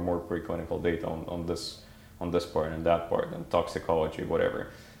preclinical data on this part and that part and toxicology,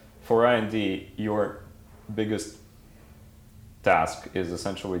 whatever. For IND, your biggest task is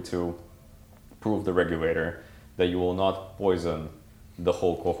essentially to prove the regulator that you will not poison the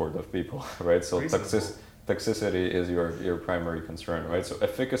whole cohort of people, right? So toxicity is your primary concern, right? So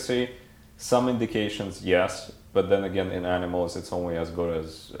efficacy, some indications, yes, but then again in animals it's only as good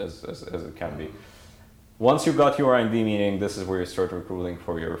as it can be. Once you got your IND meeting, this is where you start recruiting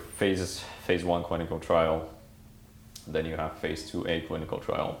for your phase 1 clinical trial. Then you have phase 2A clinical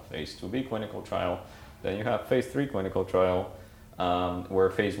trial, phase 2B clinical trial, then you have phase 3 clinical trial,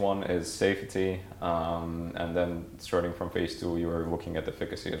 where phase 1 is safety, and then starting from phase 2 you are looking at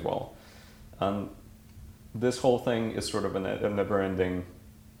efficacy as well. This whole thing is sort of a never-ending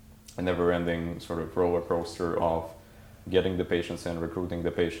sort of roller coaster of getting the patients in, recruiting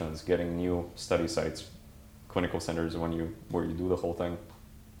the patients, getting new study sites, clinical centers where you do the whole thing,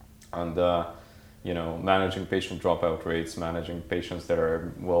 and managing patient dropout rates, managing patients that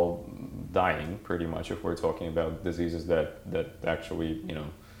are dying pretty much if we're talking about diseases that actually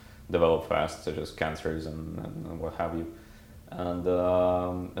develop fast, such as cancers and what have you. And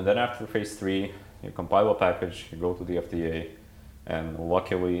then after phase 3, you compile a package, you go to the FDA, and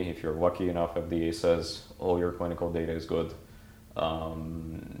luckily, if you're lucky enough, FDA says all your clinical data is good.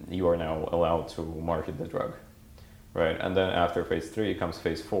 You are now allowed to market the drug, right? And then after phase 3 comes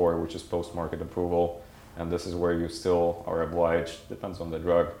phase 4, which is post-market approval, and this is where you still are obliged, depends on the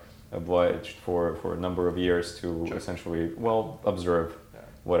drug, obliged for a number of years to essentially observe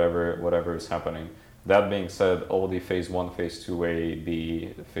whatever is happening. That being said, all the phase 1, phase 2A,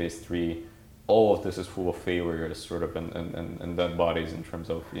 B, phase 3, all of this is full of failures, sort of, and dead bodies in terms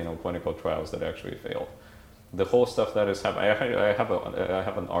of clinical trials that actually failed. The whole stuff that is happening, I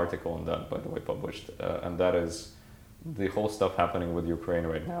have an article on that, by the way, published, and that is the whole stuff happening with Ukraine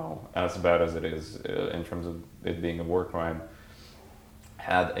right now, as bad as it is in terms of it being a war crime,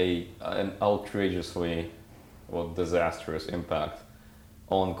 had an outrageously disastrous impact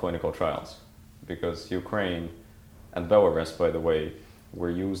on clinical trials, because Ukraine and Belarus, by the way,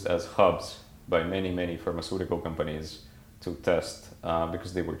 were used as hubs by many pharmaceutical companies to test,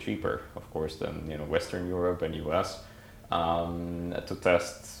 because they were cheaper, of course, than Western Europe and US, to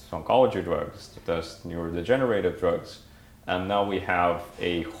test oncology drugs, to test neurodegenerative drugs. And now we have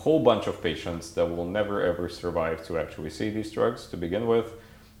a whole bunch of patients that will never ever survive to actually see these drugs to begin with.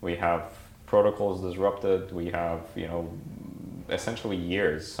 We have protocols disrupted. We have, essentially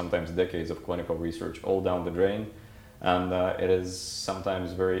years, sometimes decades of clinical research all down the drain. And it is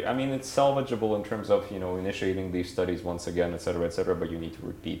sometimes very, I mean, it's salvageable in terms of, initiating these studies once again, et cetera, but you need to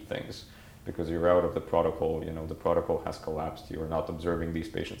repeat things because you're out of the protocol, the protocol has collapsed, you're not observing these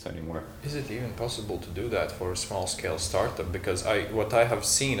patients anymore. Is it even possible to do that for a small-scale startup? Because what I have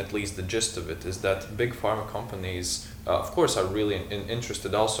seen, at least the gist of it, is that big pharma companies, of course, are really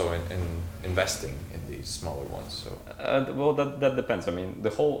interested also in investing in these smaller ones. So, well, that depends. I mean, the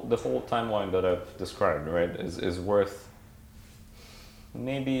whole timeline that I've described, right, is worth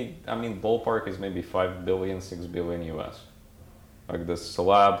maybe. I mean, ballpark is maybe $5 billion, $6 billion US. Like this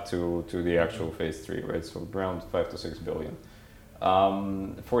lab to the actual phase 3, right? So around 5 to 6 billion.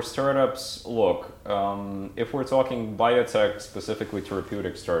 For startups, look, if we're talking biotech, specifically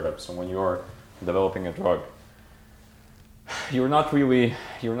therapeutic startups, so when you're developing a drug, you're not really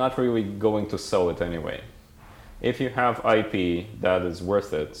going to sell it anyway. If you have IP that is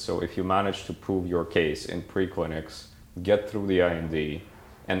worth it, so if you manage to prove your case in preclinics, get through the IND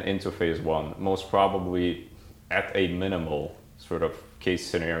and into phase 1, most probably at a minimal sort of case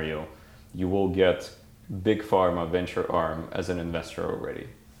scenario, you will get big pharma venture arm as an investor already,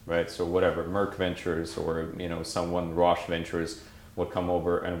 right? So whatever, Merck Ventures or someone, Roche Ventures, would come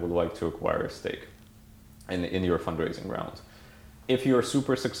over and would like to acquire a stake in your fundraising round. If you're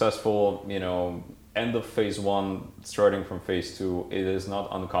super successful, end of phase 1, starting from phase 2, it is not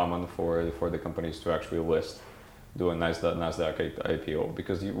uncommon for the companies to actually list, do a NASDAQ IPO,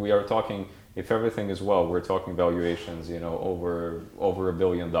 because we are talking, if everything is well, we're talking valuations, over $1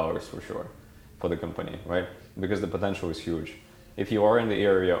 billion for sure for the company, right? Because the potential is huge. If you are in the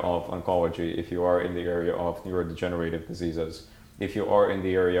area of oncology, if you are in the area of neurodegenerative diseases, if you are in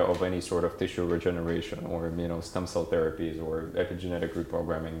the area of any sort of tissue regeneration or stem cell therapies or epigenetic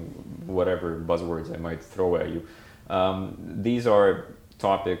reprogramming, whatever buzzwords I might throw at you, these are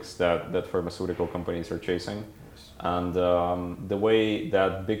topics that pharmaceutical companies are chasing. And the way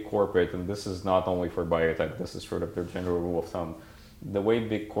that big corporate, and this is not only for biotech, this is sort of their general rule of thumb, the way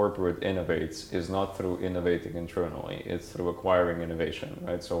big corporate innovates is not through innovating internally, it's through acquiring innovation,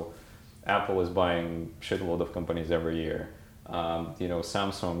 right? So Apple is buying shitload of companies every year.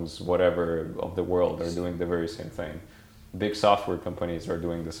 Samsung's whatever of the world are doing the very same thing. Big software companies are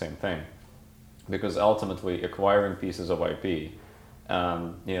doing the same thing. Because ultimately acquiring pieces of IP,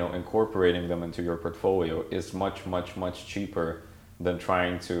 incorporating them into your portfolio is much, much, much cheaper than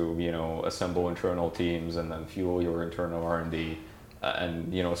trying to, assemble internal teams and then fuel your internal R&D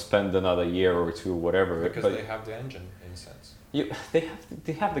and, spend another year or two, whatever. Because they have the engine, in a sense.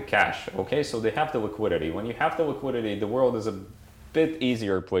 They have the cash, okay? So they have the liquidity. When you have the liquidity, the world is a bit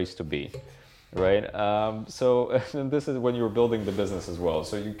easier place to be, right? So and this is when you're building the business as well.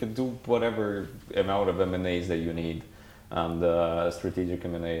 So you can do whatever amount of M&As that you need, and strategic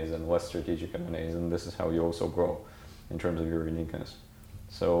M&As and less strategic M&As, and this is how you also grow in terms of your uniqueness.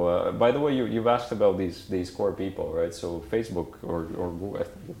 So, by the way, you've asked about these core people, right? So Facebook or Google, I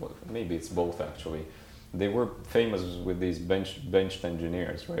think maybe it's both actually. They were famous with these benched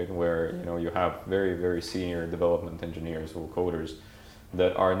engineers, right? Where you have very, very senior development engineers or coders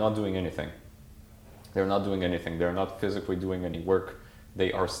that are not doing anything. They're not doing anything. They're not physically doing any work.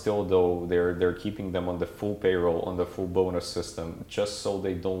 They are still, though, they're keeping them on the full payroll, on the full bonus system, just so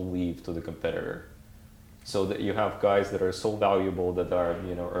they don't leave to the competitor. So that you have guys that are so valuable that are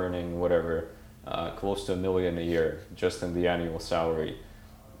earning whatever close to $1 million a year just in the annual salary,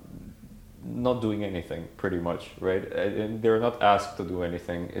 not doing anything pretty much, right? And they're not asked to do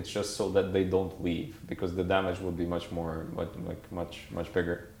anything. It's just so that they don't leave, because the damage would be much much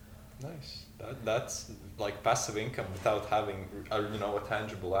bigger. Nice. That's like passive income without having a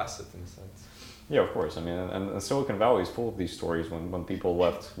tangible asset in a sense. Yeah, of course. I mean, and Silicon Valley is full of these stories when people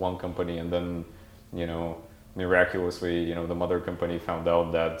left one company and then miraculously, the mother company found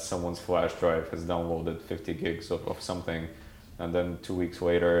out that someone's flash drive has downloaded 50 gigs of something, and then 2 weeks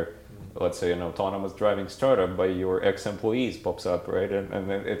later, let's say an autonomous driving startup by your ex-employees pops up, right?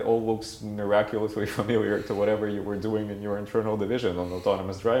 And it all looks miraculously familiar to whatever you were doing in your internal division on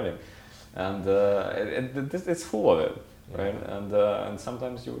autonomous driving. And it's full of it, right? And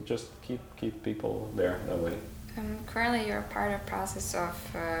sometimes you just keep people there that way. Currently, you're part of the process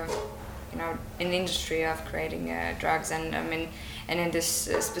of, in the industry of creating drugs, and in this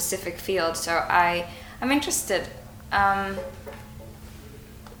specific field. So I'm interested.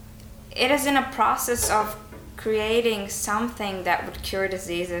 It is in a process of creating something that would cure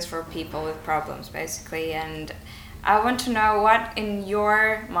diseases for people with problems, basically. And I want to know what, in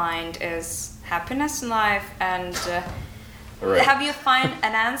your mind, is happiness in life, and Right. have you found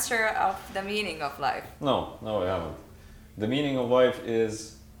an answer of the meaning of life? No, I haven't. The meaning of life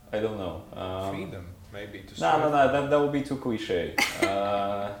is, I don't know. Freedom. maybe to No, strive. that would be too cliche.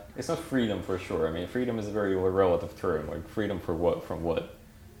 It's not freedom for sure. I mean, freedom is a very relative term. Like, freedom for what? From what?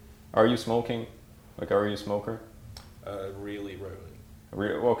 Are you smoking? Like, are you a smoker? Really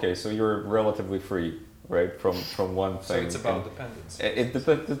rarely. Okay, so you're relatively free, right? From one So thing. it's about And dependence. it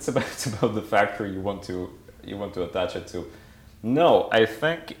depends. It's about the factor you want to attach it to. No, I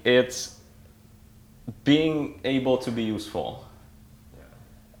think it's being able to be useful.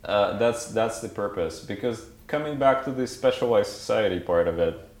 Yeah. That's the purpose. Because coming back to the specialized society part of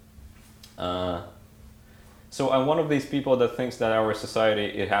it, so I'm one of these people that thinks that our society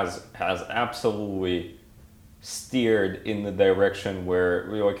it has absolutely steered in the direction where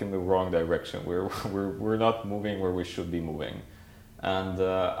we're like in the wrong direction. We're not moving where we should be moving. And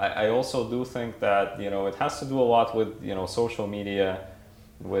I also do think that it has to do a lot with social media,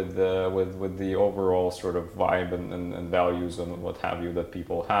 with the overall sort of vibe and values and what have you that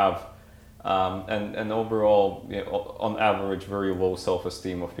people have, and overall on average very low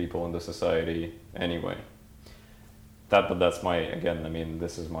self-esteem of people in the society anyway. But that's my again. I mean,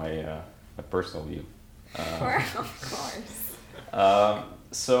 this is my personal view. Of course.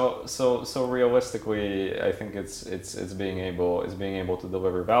 So realistically, I think it's being able to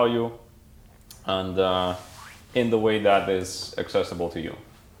deliver value, and in the way that is accessible to you.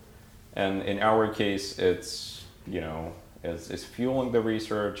 And in our case, it's it's fueling the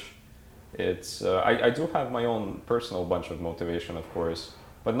research. It's I do have my own personal bunch of motivation, of course,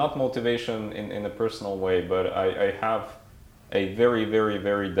 but not motivation in a personal way. But I have a very, very,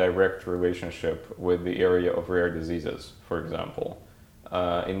 very direct relationship with the area of rare diseases, for example,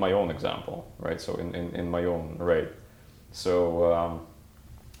 in my own example, right? So in my own right. So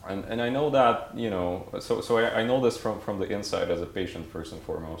and I know that so I know this from the inside as a patient first and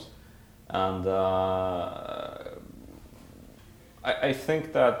foremost, and I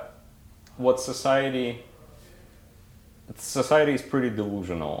think that what society is pretty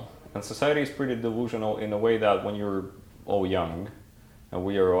delusional, and society is pretty delusional in a way that when you're all young, and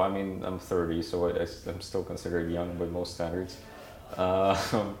we are all, I mean, I'm 30, so I'm still considered young by most standards.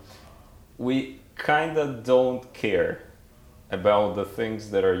 We kind of don't care about the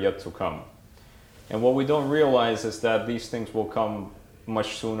things that are yet to come. And what we don't realize is that these things will come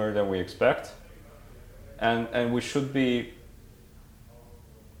much sooner than we expect. And we should be,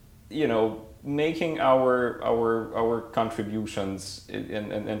 making our contributions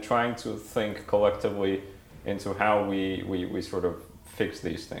and trying to think collectively into how we sort of fix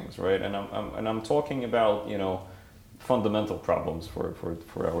these things, right? And I'm talking about fundamental problems for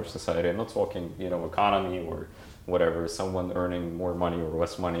our society. I'm not talking economy or whatever, someone earning more money or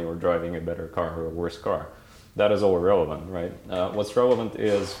less money or driving a better car or a worse car. That is all irrelevant, right? What's relevant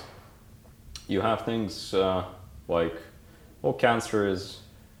is you have things like cancers.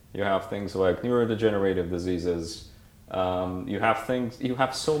 You have things like neurodegenerative diseases. You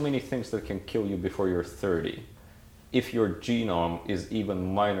have so many things that can kill you before you're 30 if your genome is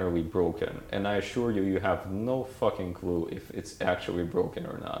even minorly broken. And I assure you, you have no fucking clue if it's actually broken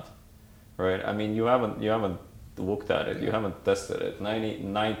or not, right? I mean, you haven't looked at it. You haven't tested it.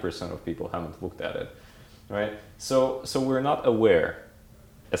 99% of people haven't looked at it, right? So we're not aware,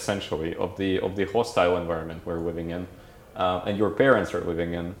 essentially, of the hostile environment we're living in. And your parents are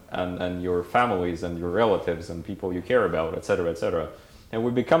living in, and your families and your relatives and people you care about, etc., etc. And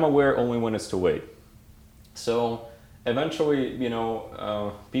we become aware only when it's too late. So eventually,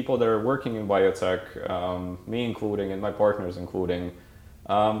 people that are working in biotech, me including, and my partners including,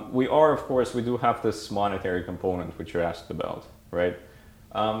 we do have this monetary component which you asked about, right?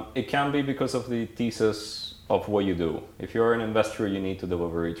 It can be because of the thesis of what you do. If you're an investor, you need to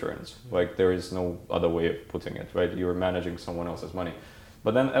deliver returns. Like, there is no other way of putting it, right? You're managing someone else's money.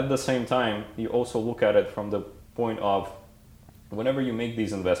 But then at the same time, you also look at it from the point of whenever you make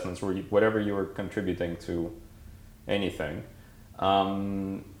these investments or whatever you're contributing to anything,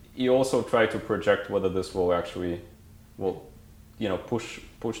 you also try to project whether this will actually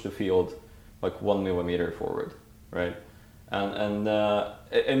push the field like 1 millimeter forward, right? And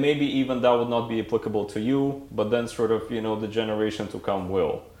maybe even that would not be applicable to you, but then sort of the generation to come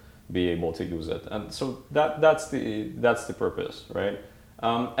will be able to use it, and so that's the purpose, right?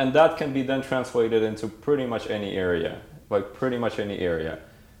 And that can be then translated into pretty much any area, like pretty much any area.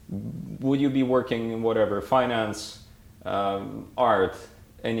 Would you be working in whatever, finance, art,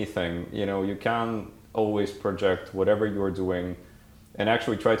 anything? You can always project whatever you're doing, and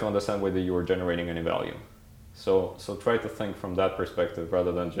actually try to understand whether you are generating any value. So try to think from that perspective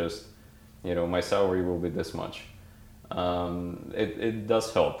rather than just, my salary will be this much. It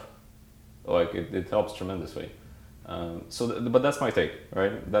does help. Like, it helps tremendously. But that's my take,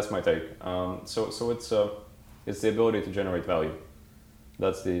 right? That's my take. So it's the ability to generate value.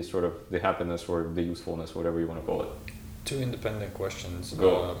 That's the sort of the happiness or the usefulness, whatever you want to call it. Two independent questions.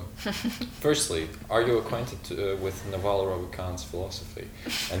 Go. Firstly, are you acquainted with Naval Ravikant's philosophy?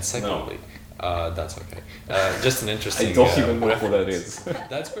 And secondly, that's okay. Just an interesting. I don't even know what that is.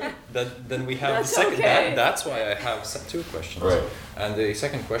 That's great. Then we have That's the second. okay. That's why I have two questions. Right. And the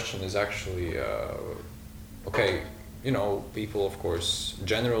second question is actually, okay, people, of course,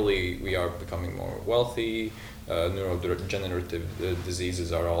 generally we are becoming more wealthy. Neurodegenerative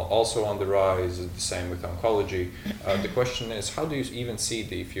diseases are also on the rise. The same with oncology. The question is, how do you even see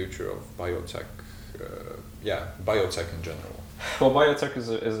the future of biotech? Biotech in general. Well, biotech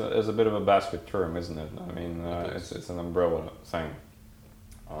is a bit of a basket term, isn't it? I mean, it's an umbrella thing.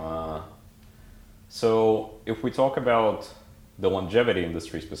 So if we talk about the longevity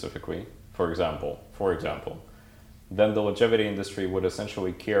industry specifically, for example, then the longevity industry would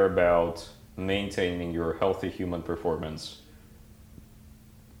essentially care about maintaining your healthy human performance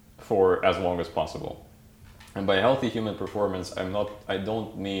for as long as possible. And by healthy human performance, I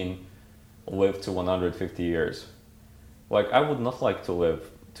don't mean live to 150 years. Like, I would not like to live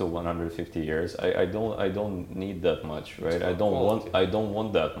to 150 years. I don't need that much, right? I don't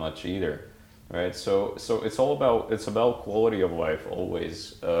want that much either, right? So it's about quality of life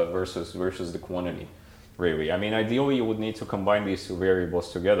always, versus the quantity, really. I mean, ideally you would need to combine these two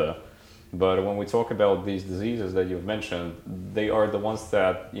variables together. But when we talk about these diseases that you've mentioned, they are the ones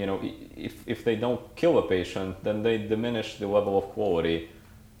that, if they don't kill a patient, then they diminish the level of quality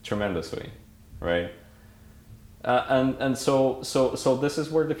tremendously, right? And so this is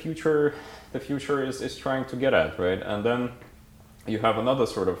where the future is trying to get at, right? And then you have another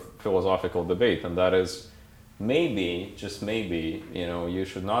sort of philosophical debate, and that is maybe, just maybe, you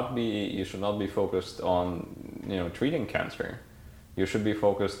should not be focused on, treating cancer. You should be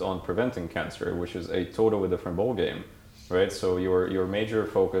focused on preventing cancer, which is a totally different ballgame, right? So your major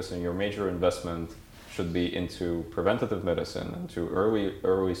focus and your major investment should be into preventative medicine, into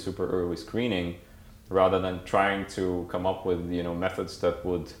super early screening, rather than trying to come up with methods that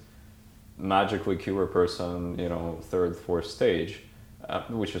would magically cure a person, third, fourth stage,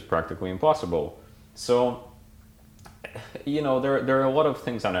 which is practically impossible. So, there are a lot of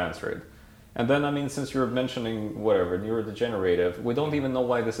things unanswered. And then, I mean, since you're mentioning whatever, neurodegenerative, we don't even know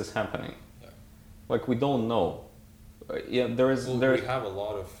why this is happening. Yeah. Like, we don't know. We have a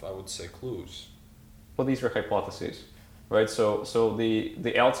lot of, I would say, clues. Well, these are hypotheses, right? So the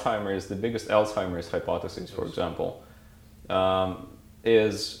Alzheimer's, the biggest Alzheimer's hypothesis, for example,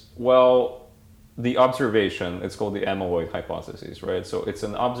 is, well, the observation, it's called the amyloid hypothesis, right? So it's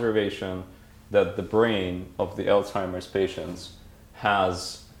an observation that the brain of the Alzheimer's patients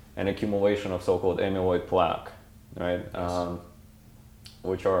has an accumulation of so-called amyloid plaque, right? Yes.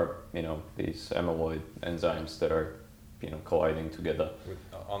 Which are, these amyloid enzymes that are, colliding together.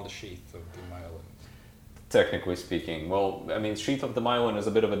 On the sheath of the myelin. Technically speaking. Well, I mean, sheath of the myelin is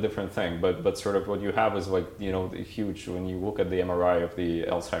a bit of a different thing, but sort of what you have is like, the huge, when you look at the MRI of the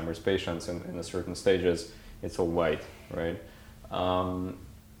Alzheimer's patients in the certain stages, it's all white, right? And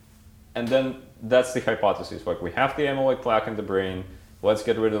then that's the hypothesis. Like, we have the amyloid plaque in the brain, let's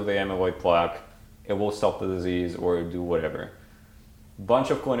get rid of the amyloid plaque, it will stop the disease or do whatever. Bunch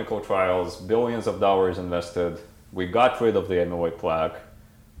of clinical trials, billions of dollars invested, we got rid of the amyloid plaque,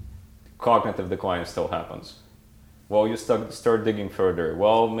 cognitive decline still happens. Well, you start digging further.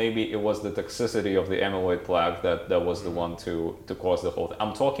 Well, maybe it was the toxicity of the amyloid plaque that was the one to cause the whole thing.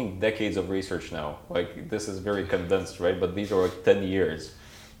 I'm talking decades of research now. Like, this is very condensed, right? But these are like 10 years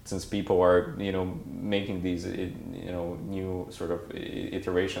since people are, making these, new sort of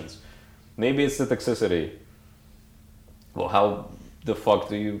iterations. Maybe it's the toxicity. Well, how the fuck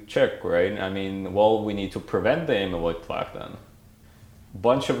do you check, right? I mean, well, we need to prevent the amyloid plaque then.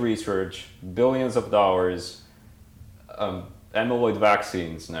 Bunch of research, billions of dollars, amyloid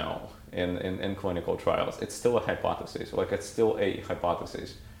vaccines now in clinical trials. It's still a hypothesis. Like, it's still a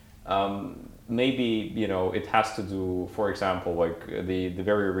hypothesis. Maybe, it has to do, for example, like the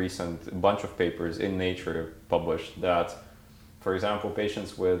very recent bunch of papers in Nature published that, for example,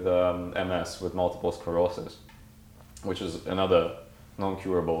 patients with MS, with multiple sclerosis, which is another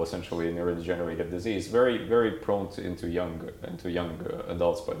non-curable, essentially neurodegenerative disease, very, very prone into young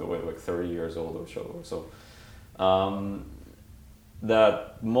adults, by the way, like 30 years old or so.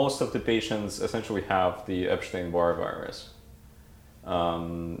 That most of the patients essentially have the Epstein-Barr virus,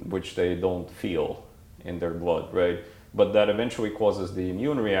 which they don't feel in their blood, right? But that eventually causes the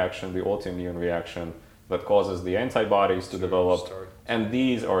immune reaction, the autoimmune reaction, that causes the antibodies to develop, and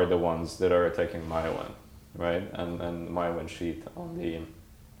these are the ones that are attacking myelin, right, and myelin sheath on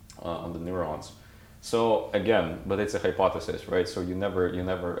the neurons. So again, but it's a hypothesis, right? So you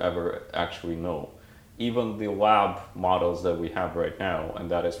never ever actually know. Even the lab models that we have right now, and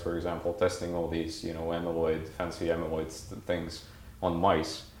that is, for example, testing all these, fancy amyloid things on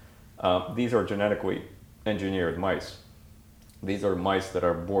mice. These are genetically engineered mice. These are mice that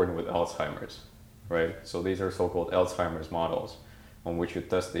are born with Alzheimer's, right? So these are so-called Alzheimer's models on which you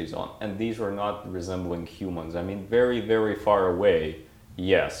test these on. And these are not resembling humans. I mean, very, very far away,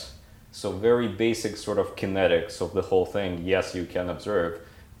 yes. So very basic sort of kinetics of the whole thing, yes, you can observe.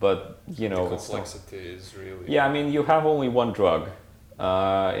 But, the complexity is really... Yeah, I mean, you have only one drug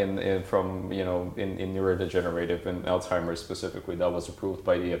in neurodegenerative and Alzheimer's specifically that was approved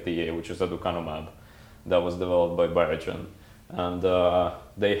by the FDA, which is aducanumab, that was developed by Biogen. And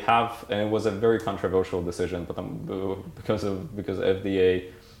they have, and it was a very controversial decision, but because FDA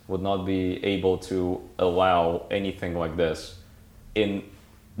would not be able to allow anything like this in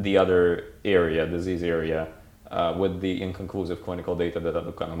the other area, disease area, with the inconclusive clinical data that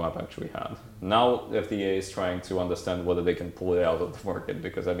aducanumab actually had. Now FDA is trying to understand whether they can pull it out of the market,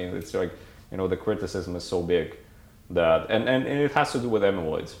 because I mean it's like, the criticism is so big that, and it has to do with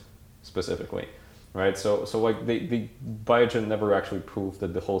amyloids specifically, right? So like the Biogen never actually proved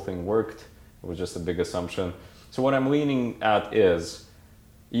that the whole thing worked. It was just a big assumption. So what I'm leaning at is,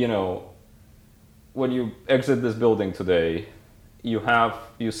 when you exit this building today, you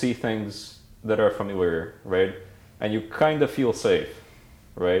see things that are familiar, right? And you kind of feel safe,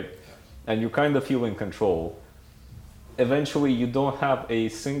 right? And you kind of feel in control. Eventually, you don't have a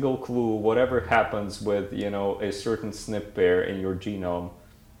single clue whatever happens with, a certain SNP pair in your genome,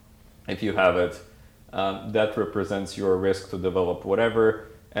 if you have it, that represents your risk to develop whatever.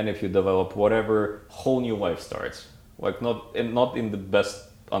 And if you develop whatever, whole new life starts. Like not in the best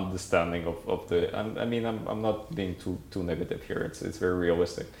understanding of the. I'm not being too negative here. It's very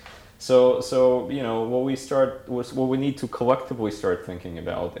realistic. So what we need to collectively start thinking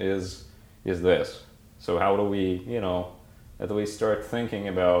about is this. So how do we at least start thinking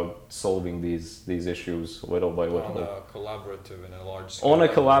about solving these issues little by little? On a collaborative and a large scale. On a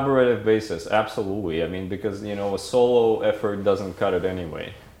collaborative basis, absolutely. I mean, because a solo effort doesn't cut it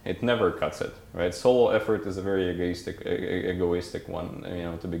anyway. It never cuts it, right? Solo effort is a very egoistic one,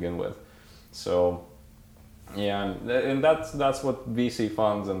 to begin with. So, yeah, and that's what VC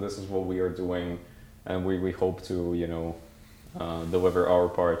funds, and this is what we are doing, and we hope to, deliver our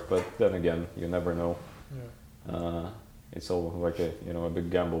part. But then again, you never know. Yeah. It's all like a big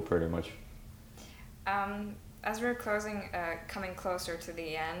gamble, pretty much. As we're coming closer to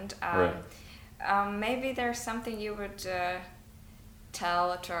the end, right. Maybe there's something you would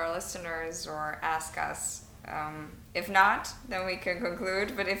tell to our listeners or ask us. If not, then we can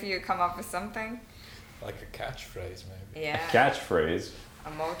conclude. But if you come up with something, like a catchphrase, maybe. A Yeah. catchphrase. A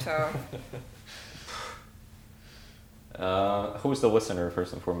motto. Who's the listener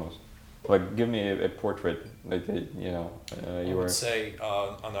first and foremost? Like, give me a portrait. Like, I would say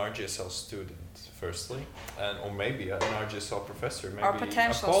an RGSL student, firstly, or maybe an RGSL professor, maybe or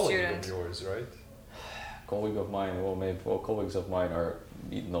potential a colleague student. of yours, right? Colleague of mine. Well, colleagues of mine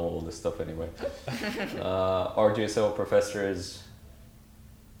know all this stuff anyway. RGSL professors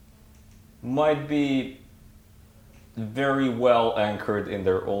might be very well anchored in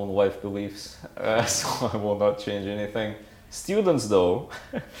their own life beliefs, so I will not change anything. Students, though,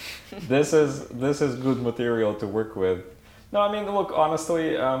 this is good material to work with. No, I mean, look,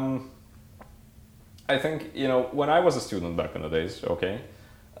 honestly, I think, when I was a student back in the days, okay,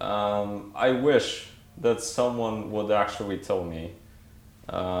 I wish that someone would actually tell me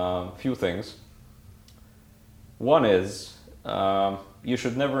a few things. One is, you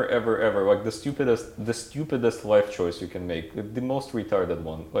should never, ever, like the stupidest life choice you can make, the most retarded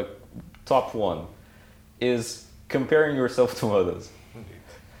one, like top one, is comparing yourself to others.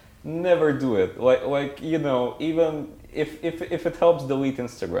 Never do it. Like even if it helps, delete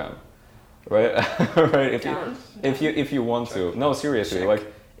Instagram, right? Right. If you want to. No, seriously. Check.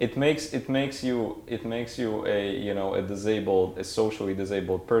 Like it makes you a socially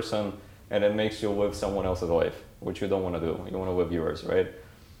disabled person, and it makes you live someone else's life, which you don't want to do. You want to live yours, right?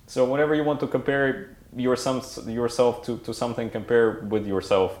 So whenever you want to compare yourself to something, compare with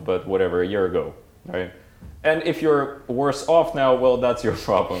yourself, but whatever, a year ago, right? And if you're worse off now, well, that's your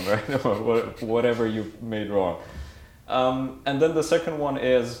problem, right? Whatever you made wrong. And then the second one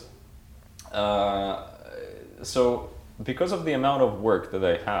is, so because of the amount of work that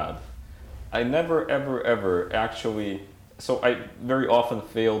I had, I never, ever actually, so I very often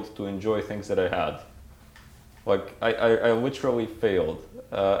failed to enjoy things that I had. Like I literally failed,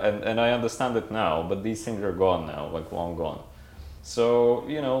 and I understand it now, but these things are gone now, like long gone. So,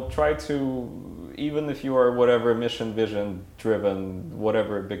 try to, even if you are whatever mission, vision driven,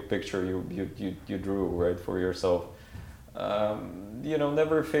 whatever big picture you drew, right, for yourself,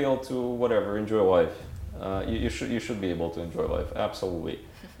 never fail to whatever, enjoy life. You should be able to enjoy life, absolutely.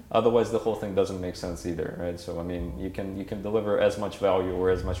 Otherwise, the whole thing doesn't make sense either, right? So, I mean, you can deliver as much value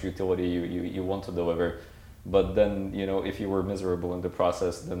or as much utility you want to deliver, but then, if you were miserable in the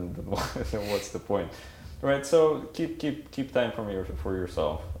process, then what's the point? Right, so keep time for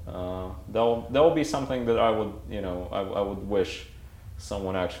yourself. That'll be something that I would I would wish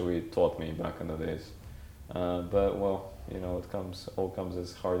someone actually taught me back in the days. But well, it all comes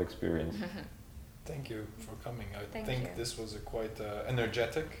as hard experience. Thank you for coming. I Thank think you. this was a quite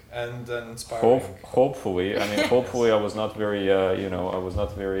energetic and inspiring. Hopefully, hopefully I was not very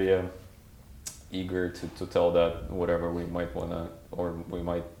eager to tell that whatever we might wanna, or we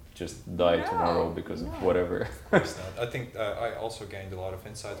might just die tomorrow because of whatever. Of course not. I think I also gained a lot of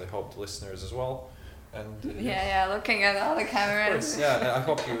insight. I hope the listeners as well. And looking at all the cameras. Of course, yeah. I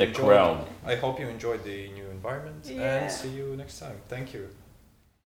hope you The crowd. I hope you enjoyed the new environment, and see you next time. Thank you.